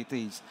difficult it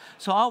is.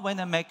 So I went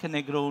and made a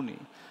Negroni.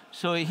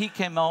 So he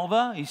came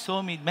over, he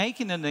saw me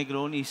making a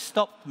Negroni, he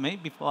stopped me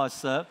before I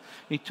served,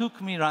 he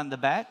took me around the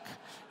back,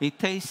 he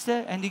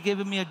tasted, and he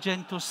gave me a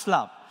gentle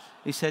slap.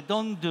 He said,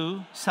 don't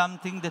do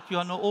something that you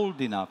are not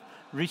old enough.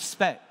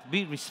 Respect,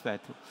 be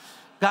respectful.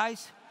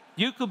 Guys,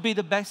 you could be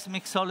the best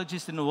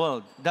mixologist in the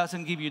world. It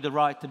doesn't give you the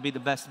right to be the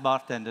best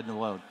bartender in the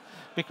world.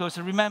 Because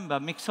remember,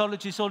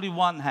 mixology is only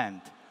one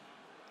hand.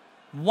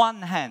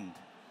 One hand.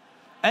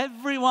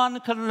 Everyone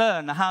can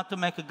learn how to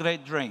make a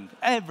great drink.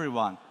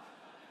 Everyone.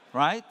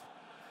 Right?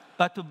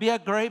 But to be a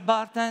great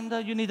bartender,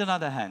 you need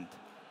another hand.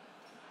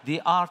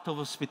 The art of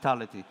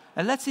hospitality.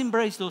 And let's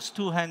embrace those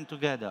two hands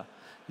together.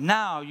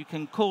 Now you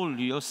can call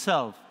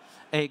yourself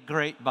a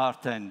great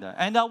bartender.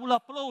 And I will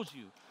applaud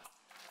you.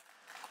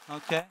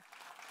 Okay?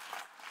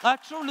 I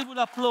truly will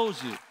applaud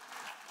you.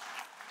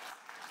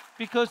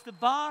 Because the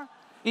bar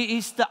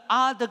is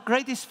the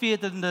greatest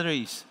theater there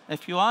is.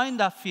 If you are in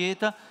that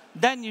theater,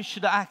 then you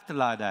should act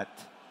like that.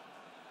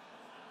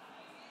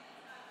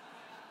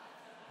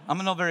 I'm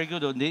not very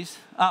good on this.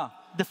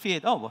 The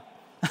theater. Oh,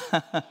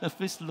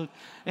 first look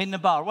in the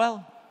bar.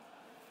 Well,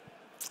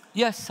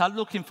 yes, I'm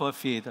looking for a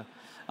theater.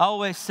 I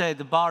always say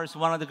the bar is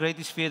one of the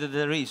greatest theaters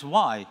there is.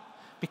 Why?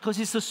 Because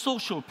it's a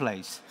social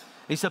place.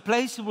 It's a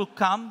place you will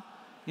come,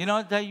 you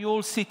know, that you're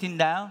all sitting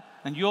down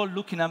and you're all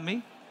looking at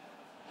me.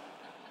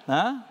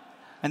 Huh?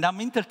 And I'm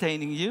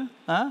entertaining you.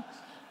 Huh?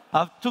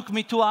 It took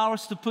me 2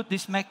 hours to put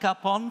this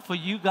makeup on for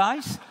you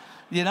guys,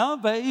 you know,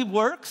 but it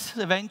works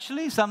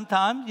eventually,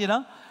 sometimes, you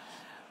know.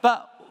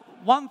 But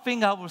one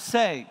thing I will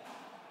say,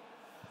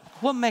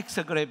 what makes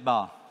a great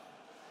bar?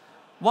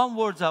 One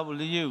word I will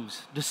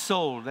use, the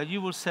soul. And you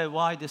will say,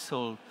 why the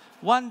soul?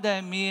 One day,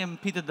 me and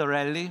Peter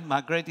Dorelli,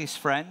 my greatest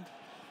friend,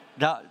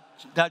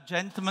 that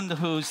gentleman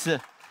who's,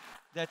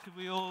 that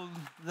we all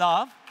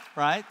love,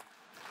 right?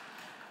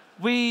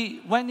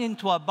 We went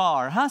into a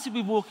bar. As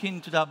we walked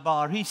into that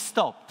bar, he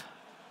stopped.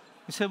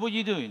 He said, what are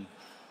you doing?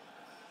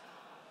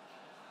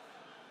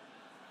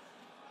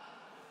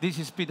 This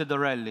is Peter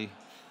Dorelli.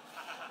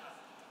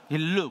 He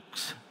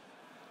looks.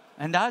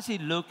 And as he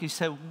looked, he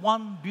said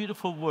one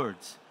beautiful word,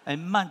 a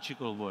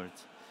magical word.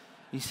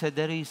 He said,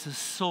 there is a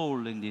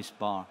soul in this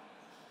bar.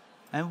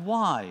 And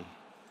why?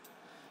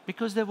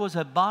 Because there was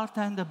a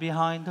bartender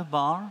behind the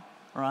bar,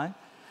 right?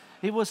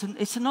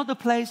 It's another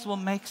place what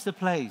makes the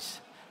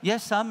place.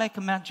 Yes, I make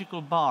a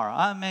magical bar.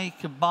 I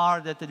make a bar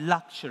that is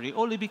luxury,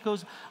 only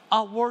because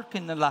I work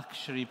in a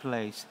luxury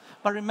place.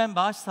 But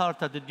remember, I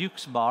started at the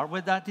Duke's Bar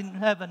where I didn't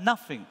have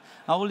nothing.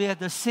 I only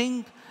had a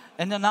sink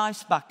and an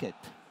ice bucket.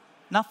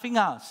 Nothing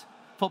else.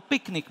 For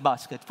picnic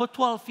basket, for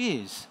 12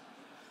 years.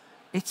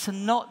 It's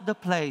not the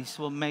place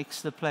what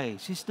makes the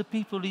place. It's the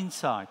people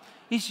inside.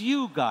 It's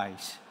you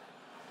guys.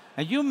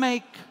 And you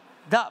make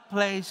that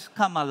place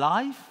come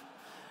alive.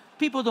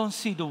 People don't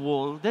see the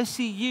wall, they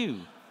see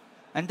you.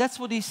 And that's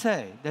what he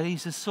said. There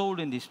is a soul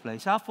in this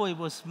place. I thought it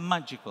was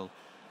magical,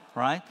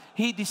 right?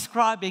 He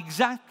described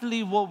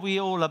exactly what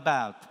we're all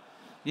about.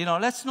 You know,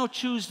 let's not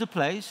choose the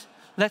place,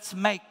 let's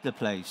make the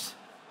place.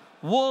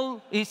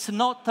 Wall, it's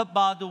not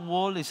about the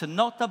wall, it's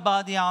not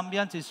about the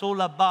ambience, it's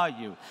all about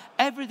you.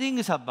 Everything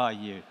is about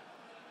you,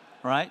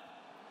 right?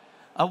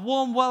 A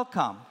warm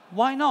welcome,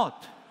 why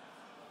not?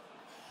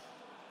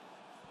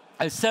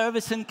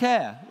 Service and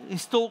care.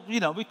 It's talk, you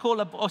know, we call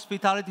it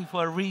hospitality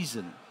for a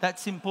reason.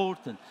 That's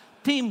important.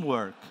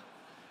 Teamwork.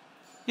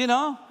 You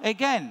know,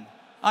 again,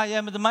 I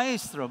am the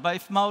maestro, but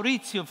if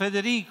Maurizio,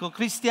 Federico,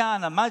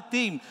 Cristiana, my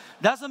team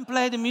doesn't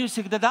play the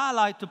music that I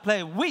like to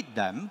play with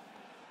them,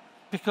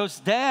 because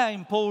they are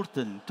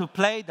important to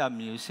play that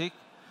music,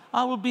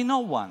 I will be no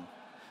one.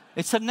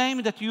 It's a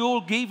name that you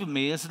all give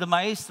me as the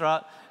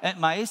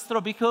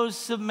maestro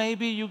because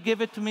maybe you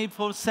give it to me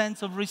for a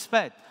sense of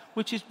respect,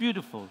 which is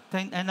beautiful.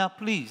 And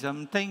please,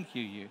 thank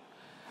you.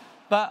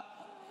 But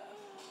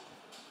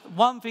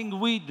one thing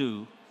we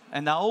do,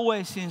 and I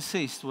always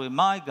insist with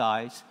my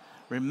guys,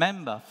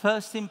 remember,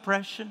 first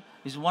impression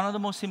is one of the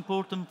most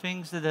important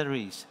things that there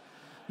is.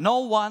 No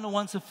one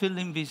wants to feel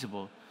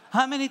invisible.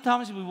 How many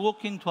times we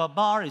walk into a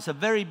bar, it's a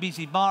very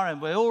busy bar,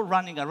 and we're all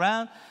running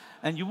around,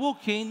 and you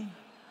walk in,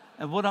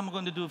 and what am I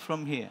going to do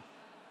from here?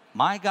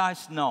 My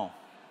guys know.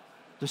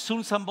 The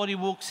soon somebody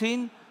walks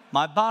in,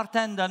 my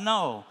bartender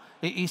know.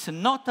 It is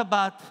not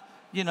about,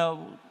 you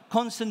know,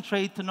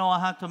 concentrate to know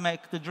how to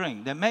make the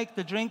drink. They make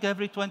the drink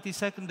every 20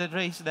 seconds, they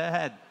raise their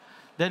head.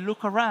 They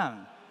look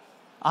around,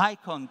 eye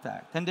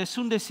contact. And as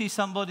soon as they see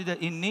somebody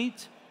that in need,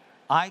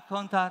 eye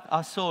contact,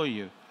 I saw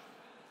you.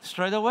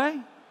 Straight away,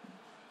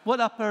 what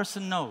that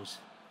person knows.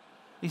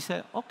 He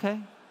said, okay,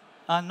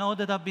 I know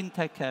that I've been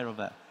taken care of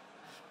it.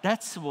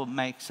 That's what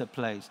makes a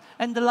place.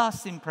 And the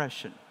last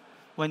impression,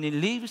 when he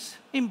leaves,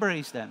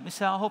 embrace them. He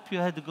said, I hope you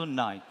had a good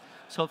night.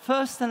 So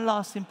first and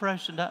last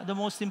impression, the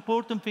most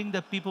important thing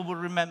that people will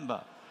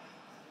remember.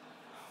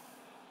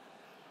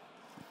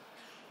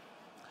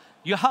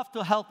 You have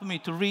to help me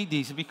to read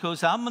this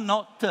because I'm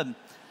not,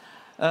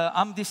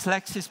 I'm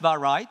dyslexic by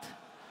right.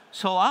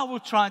 So I will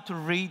try to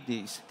read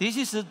this. This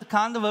is the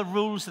kind of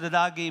rules that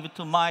I give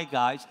to my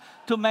guys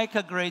to make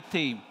a great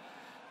team.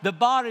 The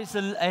bar is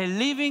a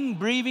living,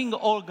 breathing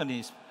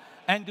organism,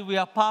 and we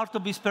are part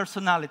of his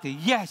personality.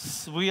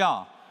 Yes, we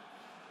are.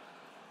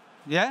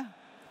 Yeah?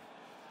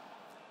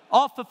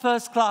 Offer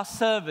first-class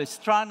service.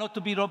 Try not to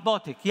be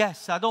robotic.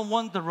 Yes, I don't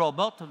want the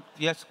robot.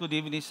 Yes, good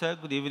evening, sir.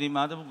 Good evening,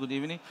 madam. Good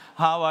evening.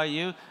 How are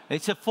you?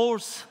 It's a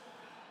force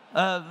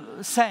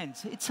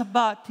sense. It's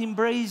about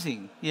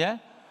embracing, yeah?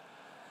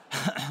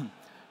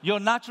 Your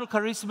natural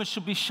charisma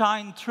should be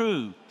shine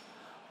through.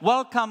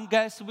 Welcome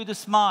guests with a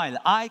smile,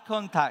 eye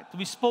contact.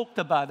 We spoke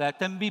about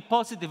that. And be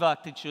positive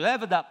attitude.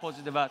 Have that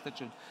positive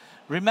attitude.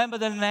 Remember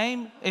the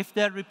name if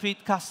they're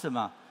repeat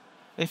customer.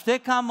 If they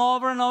come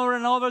over and over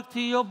and over to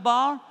your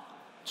bar,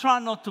 try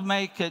not to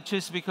make it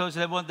just because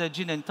they want their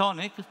gin and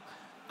tonic.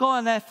 Go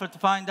an effort to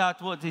find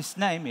out what his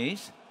name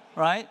is,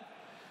 right?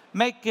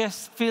 Make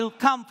guests feel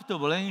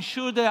comfortable and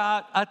ensure they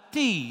are at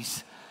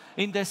ease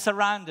in their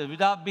surroundings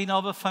without being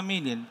over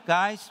familiar.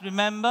 Guys,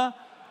 remember,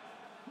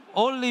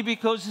 only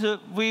because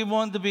we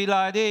want to be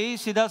like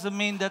this, it doesn't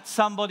mean that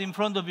somebody in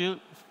front of you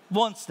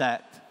wants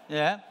that,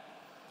 yeah?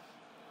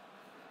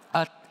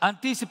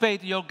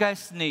 Anticipate your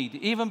guest's need,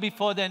 even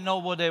before they know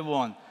what they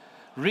want.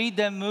 Read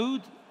their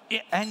mood,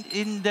 and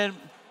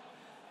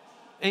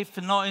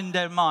if not in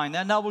their mind.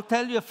 And I will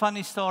tell you a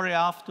funny story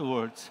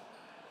afterwards.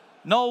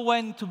 Know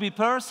when to be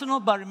personal,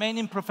 but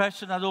remaining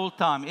professional at all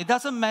times. It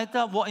doesn't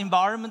matter what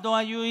environment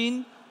are you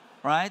in,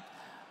 right?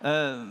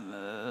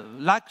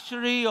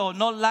 Luxury or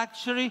not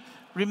luxury.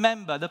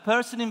 Remember, the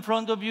person in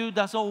front of you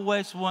doesn't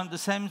always want the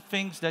same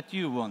things that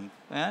you want.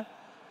 Yeah?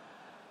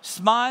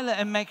 Smile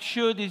and make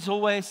sure it's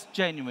always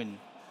genuine.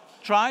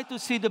 Try to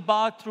see the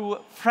bar through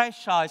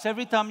fresh eyes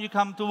every time you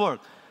come to work.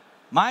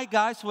 My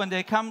guys, when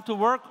they come to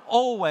work,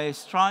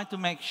 always try to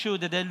make sure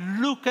that they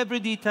look every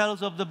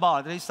details of the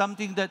bar. There is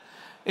something that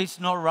is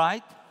not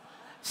right.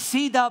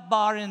 See that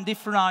bar in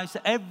different eyes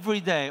every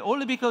day.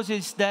 Only because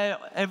it's there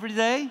every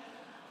day,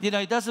 you know,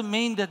 it doesn't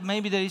mean that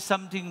maybe there is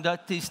something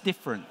that is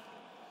different.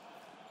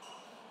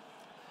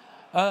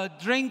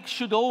 Drink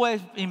should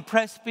always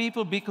impress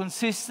people, be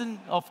consistent,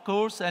 of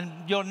course, and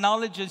your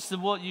knowledge is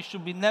what you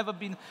should be never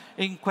been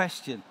in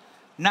question.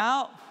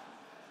 Now,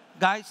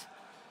 guys,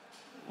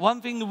 one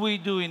thing we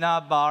do in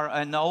our bar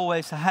and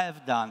always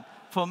have done,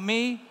 for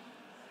me,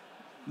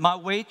 my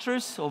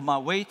waitress or my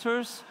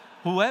waiters,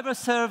 whoever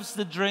serves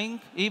the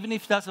drink, even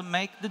if doesn't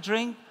make the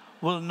drink,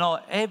 will know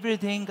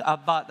everything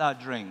about that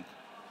drink.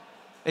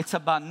 It's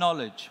about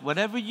knowledge.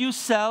 Whatever you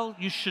sell,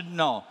 you should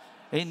know.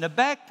 In the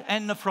back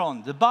and the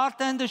front. The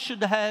bartender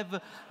should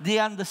have the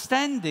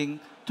understanding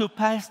to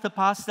pass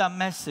that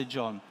message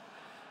on,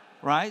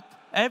 right?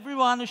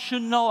 Everyone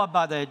should know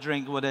about their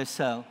drink, what they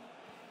sell.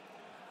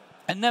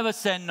 And never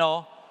say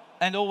no,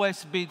 and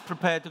always be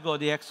prepared to go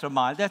the extra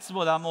mile. That's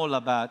what I'm all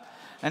about.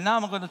 And now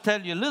I'm going to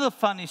tell you a little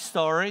funny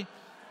story.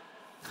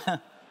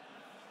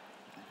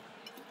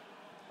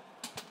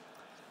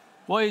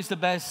 What is the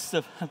best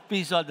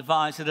piece of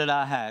advice that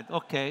I had?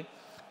 Okay,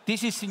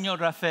 this is Signor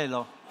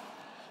Raffaello.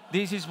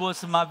 This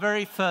was my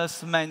very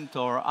first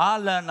mentor. I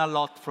learned a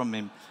lot from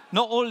him.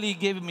 Not only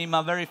gave me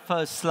my very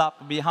first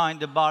slap behind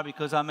the bar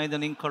because I made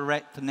an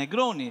incorrect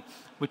Negroni,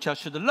 which I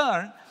should have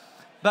learned,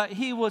 but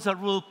he was a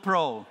real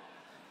pro.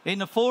 In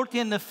the 40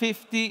 and the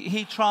 50,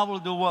 he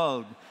traveled the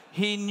world.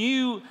 He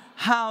knew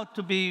how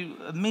to be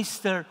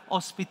Mr.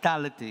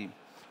 Hospitality.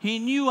 He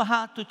knew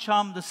how to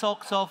charm the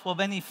socks off of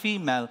any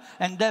female,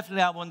 and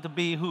definitely I want to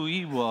be who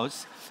he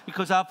was,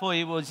 because I thought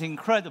he was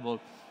incredible.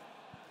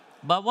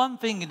 But one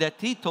thing that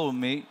he told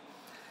me,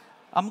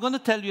 I'm going to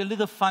tell you a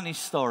little funny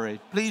story.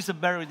 Please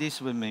bear this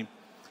with me.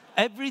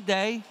 Every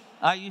day,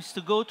 I used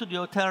to go to the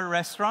hotel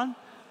restaurant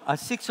at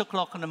 6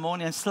 o'clock in the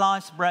morning and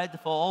slice bread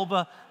for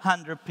over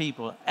 100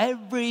 people.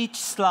 Each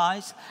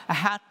slice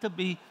had to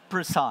be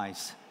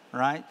precise,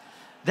 right?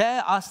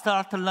 There I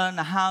started to learn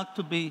how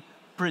to be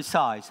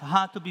precise,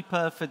 how to be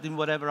perfect in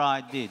whatever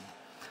I did.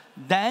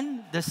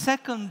 Then the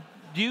second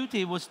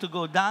duty was to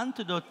go down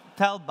to the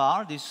hotel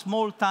bar, this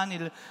small,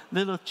 tiny,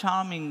 little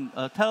charming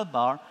hotel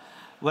bar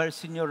where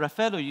Signor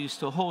Raffaello used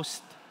to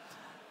host.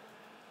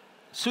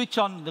 Switch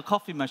on the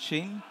coffee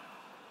machine,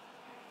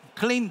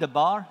 clean the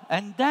bar,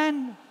 and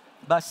then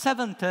by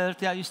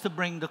 7:30 I used to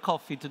bring the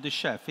coffee to the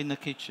chef in the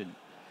kitchen.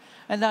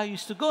 And I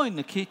used to go in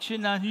the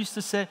kitchen and I used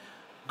to say,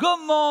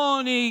 "Good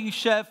morning,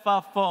 Chef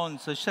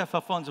Alfonso." Chef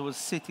Alfonso was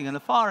sitting at the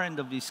far end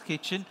of his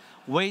kitchen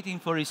waiting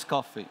for his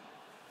coffee.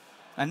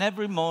 And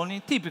every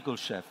morning, typical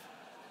chef,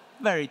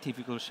 very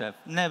typical chef,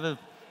 never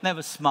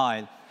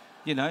smile.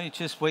 You know, he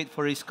just wait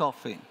for his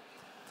coffee.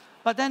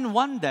 But then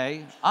one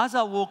day, as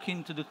I walk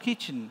into the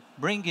kitchen,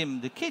 bring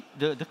him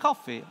the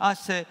coffee, I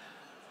say,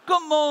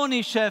 "Good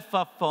morning, Chef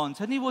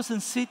Alfonso." And he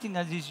wasn't sitting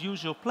at his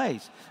usual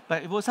place,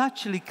 but it was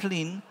actually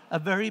clean a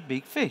very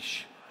big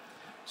fish.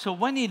 So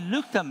when he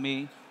looked at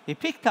me, he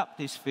picked up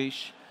this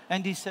fish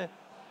and he said,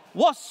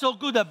 "What's so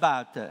good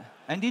about it?"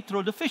 And he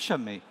threw the fish at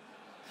me.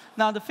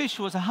 Now the fish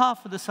was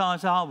half of the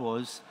size I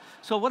was.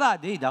 So what I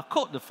did, I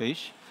caught the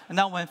fish and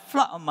I went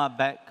flat on my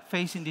back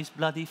facing this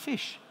bloody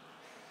fish.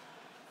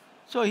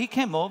 So he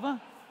came over,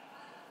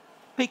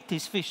 picked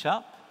his fish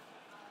up,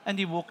 and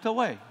he walked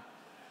away.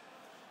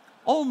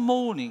 All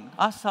morning,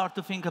 I started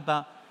to think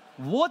about,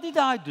 what did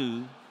I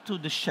do to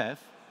the chef,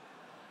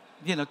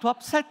 to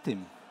upset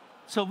him?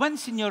 So when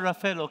Signor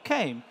Raffaello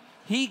came,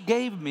 he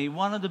gave me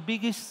one of the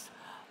biggest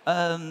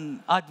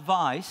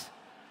advice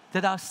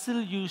that I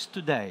still use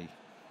today,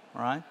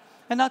 right?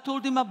 And I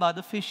told him about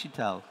the fishy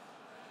tail.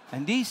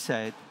 And he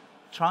said,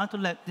 trying to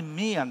let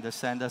me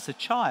understand as a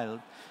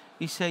child,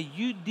 he said,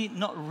 "You did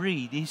not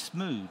read his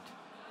mood."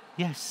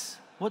 Yes,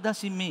 what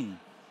does he mean?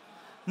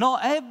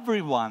 Not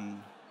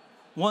everyone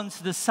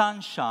wants the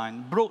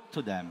sunshine brought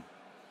to them,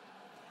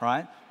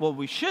 right? What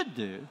we should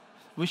do,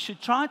 we should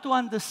try to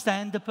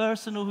understand the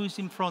person who is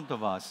in front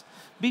of us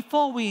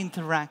before we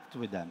interact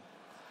with them.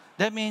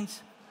 That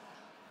means,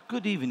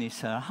 "Good evening,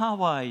 sir.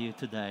 How are you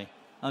today?"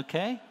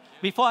 Okay?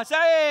 Before I say,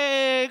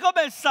 "Hey,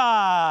 come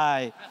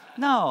stai?"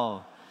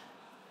 No.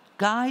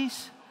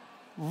 Guys,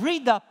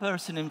 read that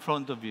person in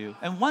front of you.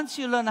 And once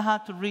you learn how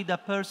to read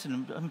that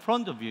person in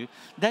front of you,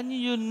 then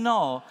you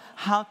know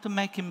how to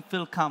make him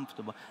feel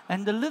comfortable.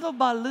 And little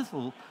by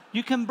little,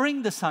 you can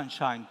bring the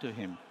sunshine to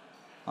him.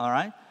 All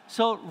right?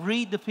 So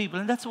read the people.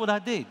 And that's what I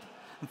did.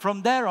 And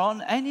from there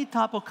on, any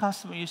type of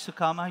customer used to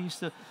come, I used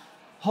to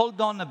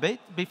hold on a bit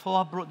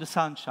before I brought the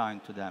sunshine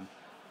to them.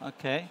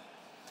 Okay?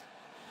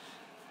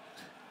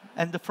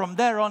 And from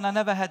there on, I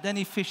never had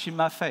any fish in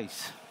my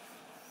face.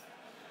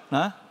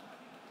 Huh?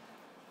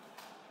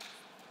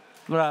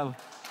 Bravo.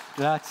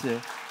 Grazie.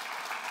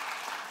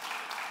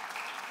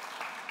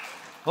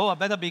 Oh, I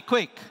better be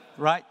quick,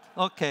 right?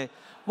 Okay.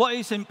 What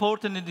is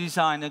important in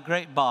design? A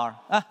great bar.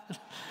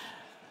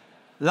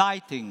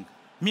 Lighting,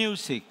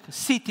 music,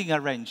 seating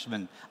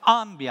arrangement,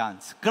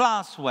 ambience,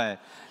 glassware,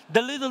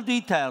 the little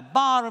detail,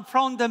 bar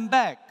front and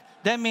back.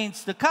 That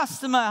means the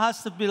customer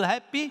has to feel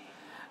happy,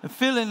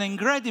 feel in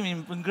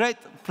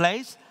great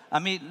place. I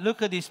mean,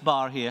 look at this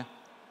bar here.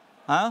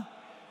 Huh?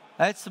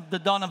 That's the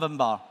Donovan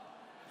bar.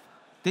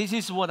 This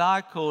is what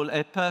I call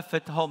a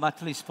perfect home,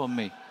 at least for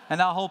me.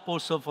 And I hope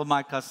also for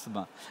my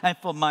customer and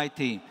for my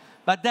team.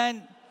 But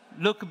then,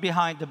 look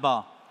behind the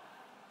bar.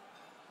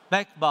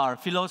 Back bar,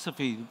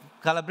 philosophy,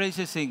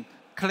 Calabrese sink,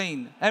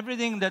 clean.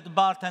 Everything that the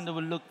bartender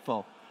will look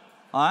for.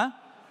 Huh?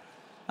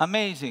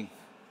 Amazing.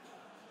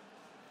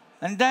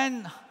 And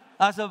then,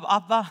 as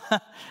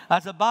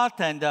a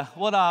bartender,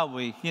 what are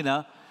we?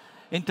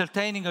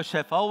 Entertaining a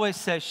chef. I always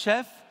say,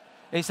 chef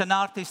is an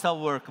artist at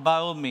work, by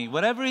all means.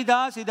 Whatever he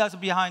does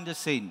behind the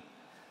scene.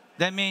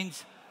 That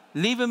means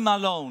leave him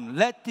alone.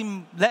 Let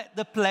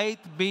the plate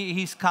be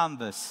his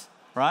canvas,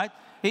 right?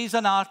 He's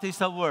an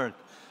artist at work.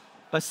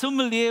 But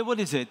sommelier, what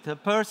is it? A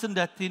person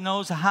that he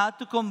knows how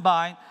to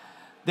combine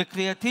the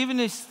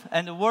creativeness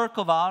and the work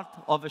of art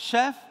of a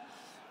chef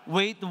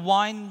with the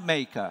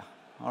winemaker,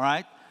 all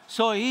right?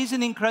 So he's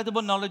an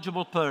incredible,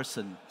 knowledgeable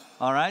person,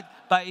 all right?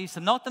 But he's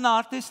not an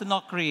artist and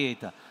not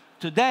creator.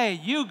 Today,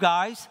 you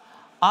guys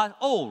are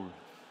all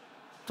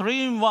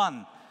 3 in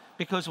 1.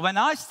 Because when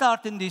I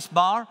started in this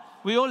bar,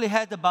 we only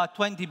had about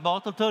 20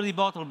 bottles, 30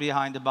 bottles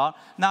behind the bar.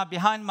 Now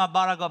behind my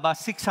bar, I got about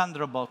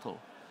 600 bottles.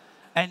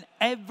 And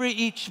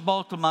each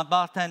bottle, my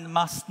bartender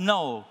must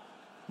know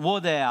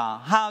what they are,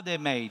 how they're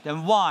made,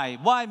 and why.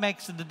 Why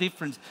makes the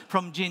difference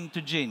from gin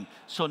to gin.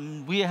 So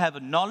we have a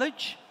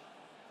knowledge,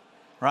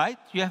 right?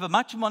 You have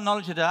much more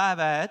knowledge than I've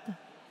had,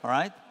 all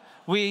right?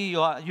 You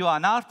are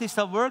an artist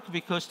at work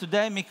because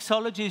today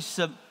mixology is,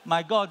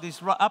 my God,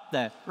 is right up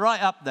there,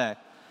 right up there.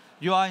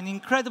 You are an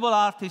incredible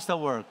artist at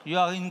work. You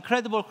are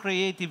incredible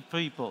creative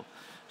people.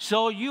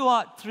 So you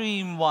are 3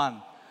 in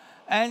 1.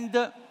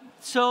 And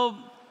so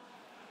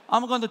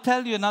I'm going to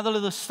tell you another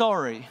little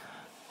story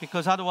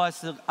because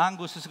otherwise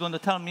Angus is going to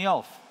tell me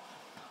off.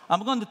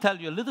 I'm going to tell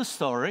you a little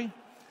story.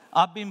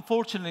 I've been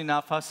fortunate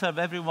enough, I serve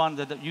everyone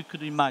that you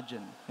could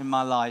imagine in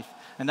my life.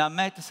 And I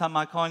met some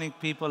iconic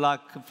people like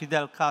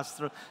Fidel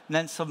Castro,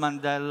 Nelson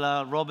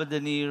Mandela, Robert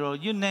De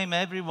Niro, you name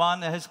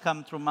everyone has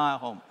come through my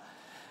home.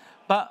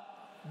 But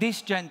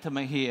this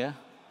gentleman here,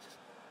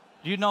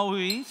 do you know who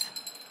he is?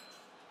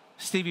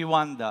 Stevie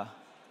Wonder.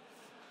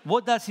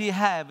 What does he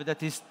have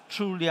that is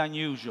truly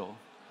unusual?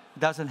 He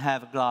doesn't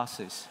have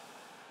glasses.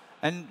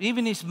 And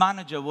even his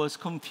manager was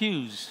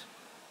confused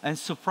and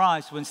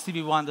surprised when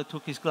Stevie Wonder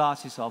took his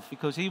glasses off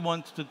because he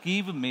wanted to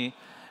give me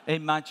a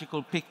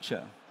magical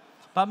picture.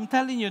 But I'm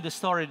telling you the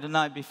story the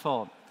night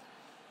before.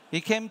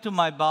 He came to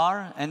my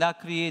bar and I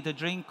created a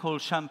drink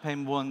called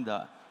Champagne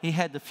Wonder. He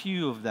had a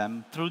few of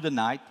them through the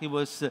night. He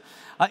was,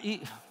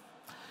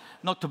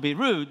 not to be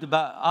rude,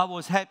 but I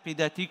was happy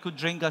that he could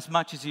drink as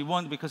much as he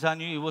wanted because I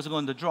knew he wasn't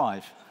going to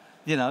drive.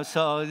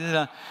 So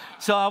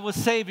I was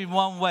saving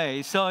one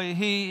way. So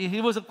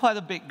he was quite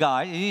a big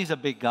guy. He is a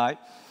big guy.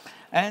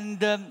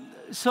 And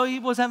so he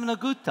was having a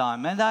good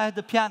time. And I had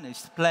the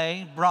pianist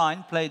playing,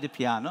 Brian played the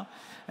piano.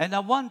 And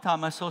at one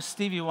time I saw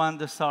Stevie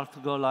Wonder start to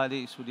go like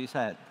this with his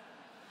head.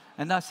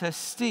 And I said,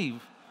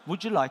 Steve,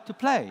 would you like to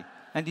play?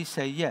 And he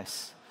said,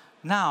 yes.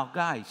 Now,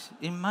 guys,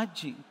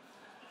 imagine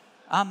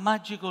how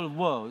magical it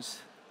was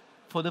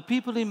for the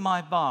people in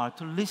my bar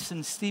to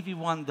listen Stevie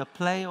Wonder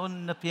play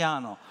on the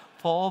piano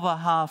for over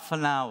half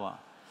an hour.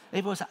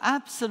 It was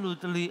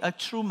absolutely a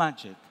true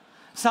magic.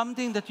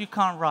 Something that you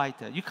can't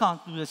write it. You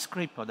can't do a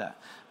script for that.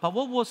 But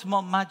what was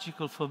more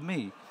magical for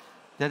me,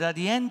 that at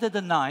the end of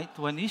the night,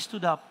 when he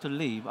stood up to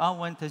leave, I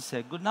went and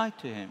said good night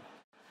to him.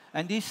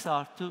 And he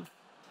started to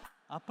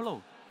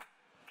applaud.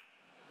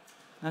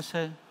 I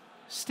said,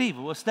 Steve,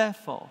 what's that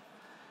for?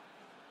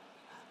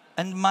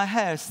 And my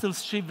hair is still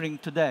shivering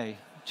today,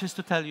 just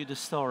to tell you the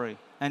story.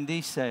 And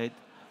he said,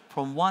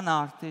 from one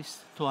artist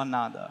to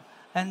another.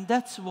 And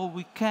that's what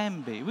we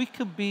can be. We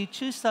could be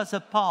just as a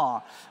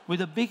par with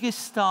the biggest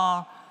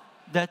star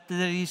that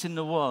there is in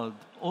the world,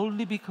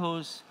 only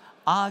because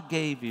I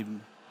gave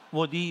him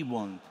what he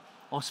wanted,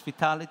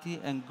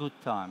 hospitality and good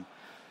time.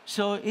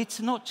 So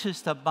it's not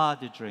just about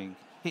the drink.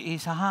 It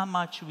is how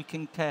much we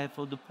can care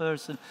for the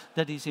person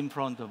that is in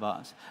front of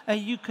us.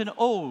 And you can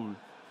all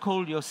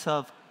call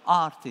yourself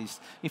artists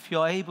if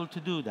you're able to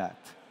do that.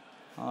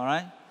 All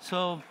right?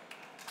 So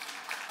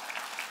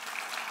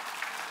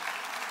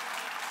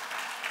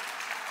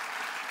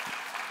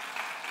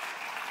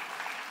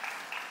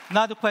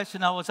another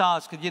question I was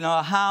asked,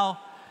 how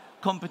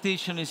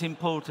competition is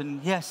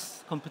important.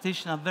 Yes,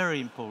 competition are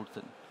very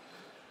important.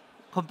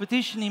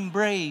 Competition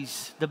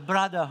embrace the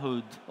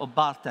brotherhood of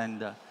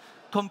bartender.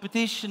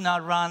 Competition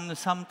are run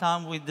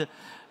sometimes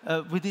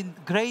within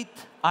great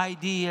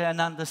idea and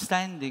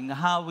understanding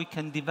how we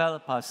can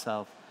develop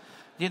ourselves.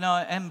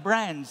 And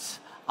brands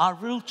are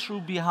real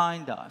true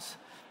behind us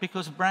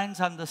because brands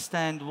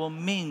understand what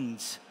it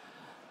means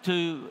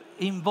to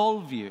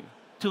involve you,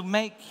 to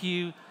make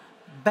you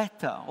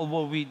better at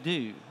what we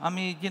do. I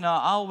mean,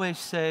 I always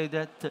say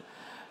that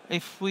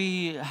if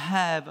we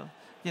have,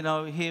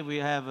 here we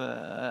have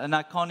an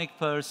iconic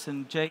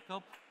person,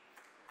 Jacob,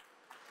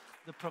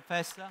 the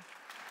professor,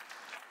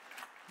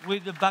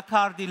 with the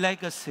Bacardi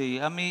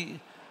legacy. I mean,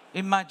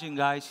 imagine,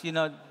 guys,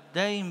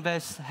 they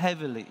invest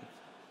heavily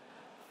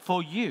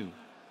for you.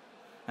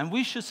 And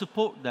we should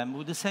support them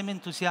with the same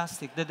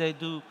enthusiasm that they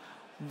do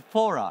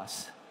for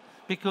us.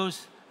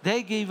 Because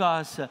they give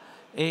us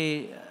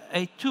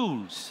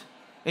tools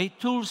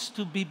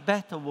to be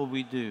better what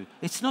we do.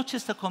 It's not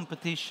just a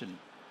competition.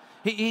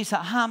 It is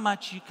how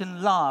much you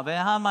can love and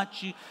how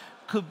much you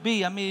could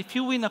be. I mean, if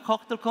you win a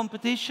cocktail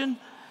competition,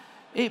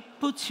 it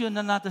puts you in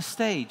another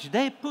stage.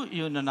 They put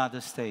you in another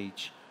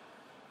stage.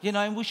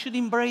 And we should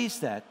embrace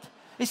that.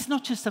 It's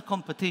not just a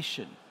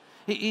competition.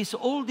 It is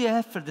all the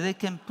effort that they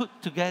can put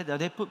together,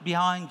 they put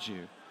behind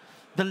you.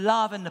 The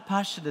love and the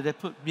passion that they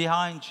put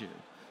behind you.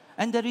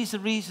 And there is a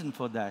reason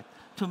for that,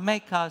 to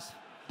make us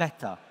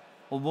better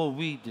at what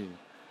we do.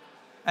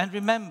 And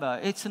remember,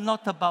 it's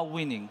not about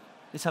winning.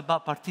 It's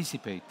about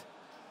participate.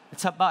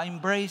 It's about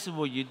embracing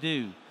what you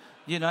do.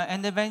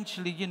 And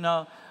eventually,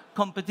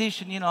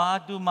 competition,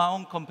 I do my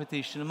own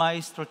competition,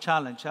 Maestro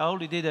Challenge. I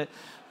only did it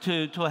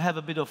to have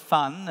a bit of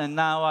fun, and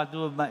now I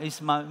do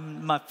it's my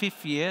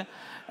 5th year.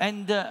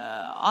 And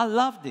I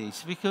love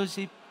this because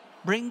it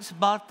brings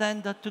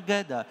bartender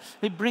together.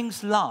 It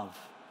brings love.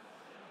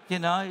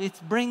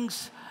 It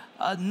brings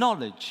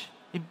knowledge.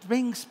 It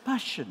brings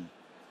passion.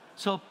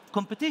 So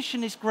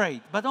competition is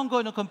great, but don't go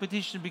in a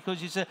competition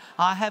because you say,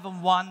 I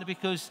haven't won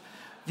because,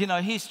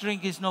 his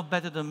drink is not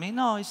better than me.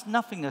 No, it's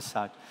nothing as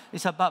such.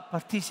 It's about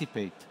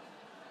participate,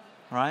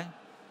 right?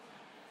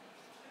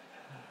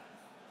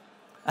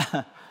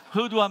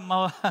 Who do I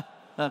more?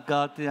 Oh,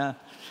 God, yeah.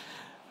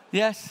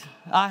 Yes,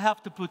 I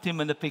have to put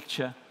him in the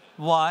picture.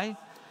 Why?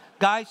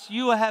 Guys,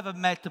 you haven't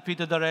met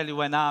Peter Dorelli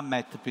when I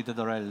met Peter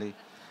Dorelli.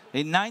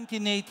 In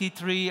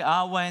 1983,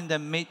 I went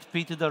and met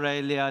Peter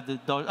Dorelli at the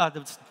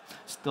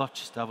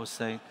Dutch, I was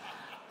saying,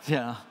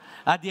 yeah,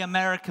 at the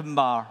American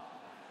bar.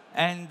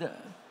 And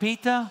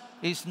Peter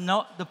is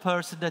not the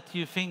person that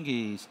you think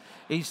he is.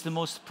 He's the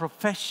most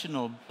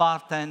professional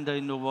bartender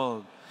in the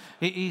world.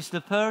 He is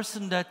the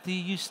person that he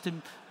used to,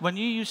 when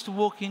you used to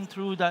walk in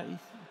through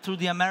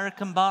the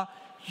American bar,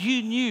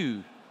 you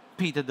knew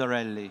Peter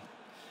Dorelli.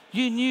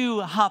 You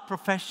knew how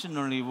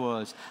professional he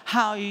was,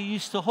 how he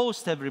used to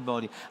host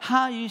everybody,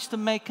 how he used to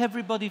make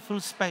everybody feel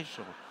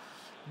special.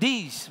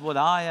 This is what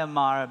I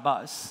admire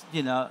about,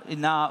 in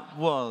our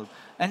world.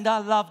 And I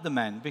love the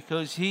man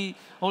because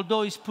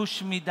although he's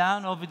pushed me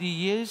down over the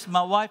years,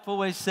 my wife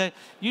always said,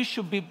 you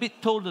should be a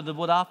bit taller than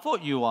what I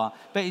thought you are.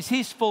 But it's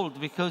his fault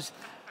because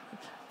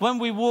when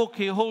we walk,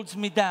 he holds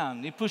me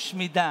down. He pushes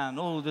me down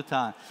all the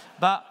time.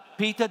 But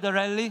Peter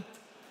Dorelli,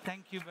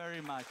 thank you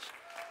very much.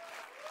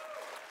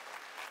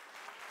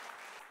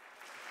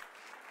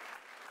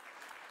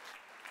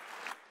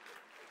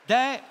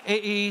 That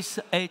is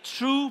a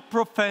true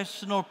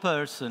professional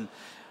person.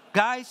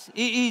 Guys,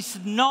 he is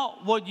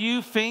not what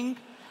you think.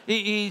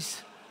 He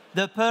is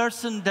the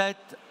person that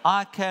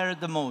I care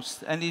the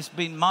most. And he's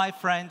been my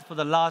friend for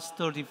the last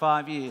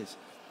 35 years.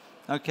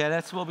 Okay,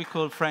 that's what we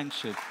call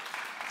friendship.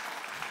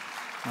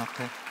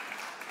 Okay.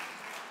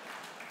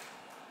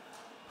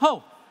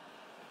 Oh,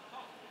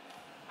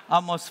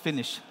 almost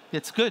finished.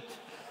 It's good.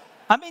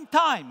 I'm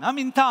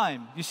in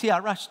time. You see, I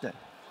rushed it.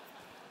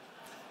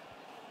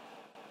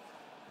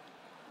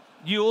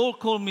 You all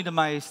call me the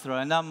maestro,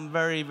 and I'm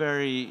very,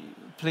 very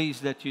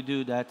pleased that you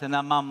do that, and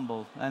I'm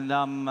humble, and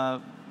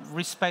I'm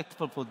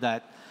respectful for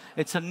that.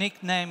 It's a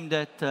nickname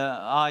that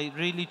I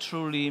really,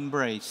 truly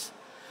embrace.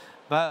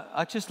 But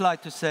I'd just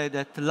like to say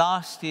that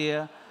last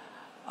year,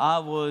 I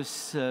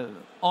was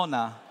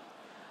honored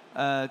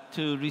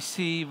to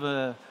receive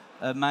a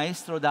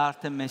Maestro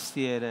d'Arte e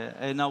Mestiere,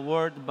 an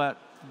award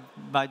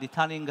by the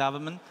Italian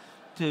government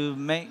to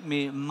make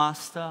me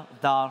master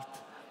d'art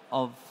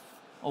of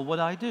what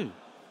I do.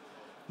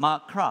 My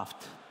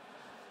craft,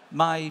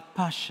 my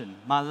passion,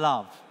 my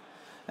love.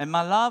 And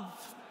my love,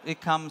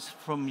 it comes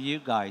from you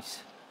guys.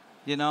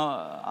 You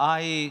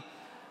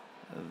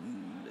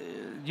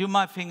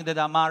might think that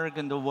I'm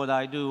arrogant of what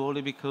I do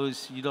only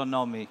because you don't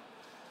know me.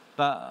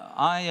 But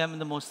I am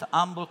the most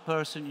humble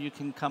person you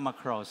can come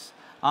across.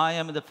 I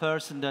am the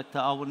person that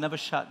I will never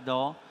shut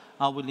door.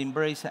 I will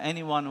embrace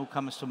anyone who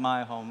comes to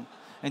my home.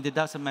 And it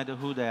doesn't matter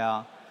who they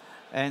are.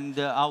 And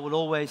I will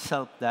always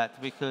help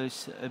that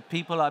because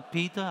people like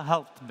Peter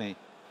helped me.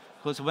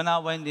 Because when I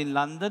went in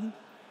London,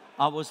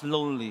 I was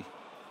lonely.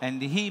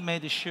 And he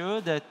made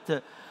sure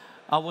that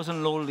I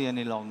wasn't lonely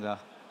any longer.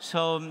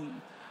 So,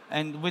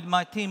 and with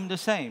my team the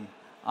same.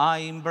 I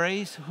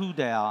embrace who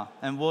they are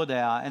and what they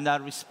are, and I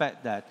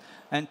respect that.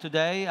 And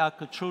today I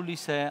could truly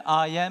say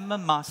I am a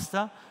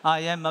master, I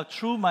am a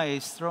true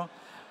maestro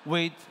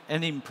with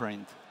an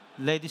imprint.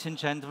 Ladies and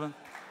gentlemen,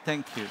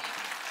 thank you.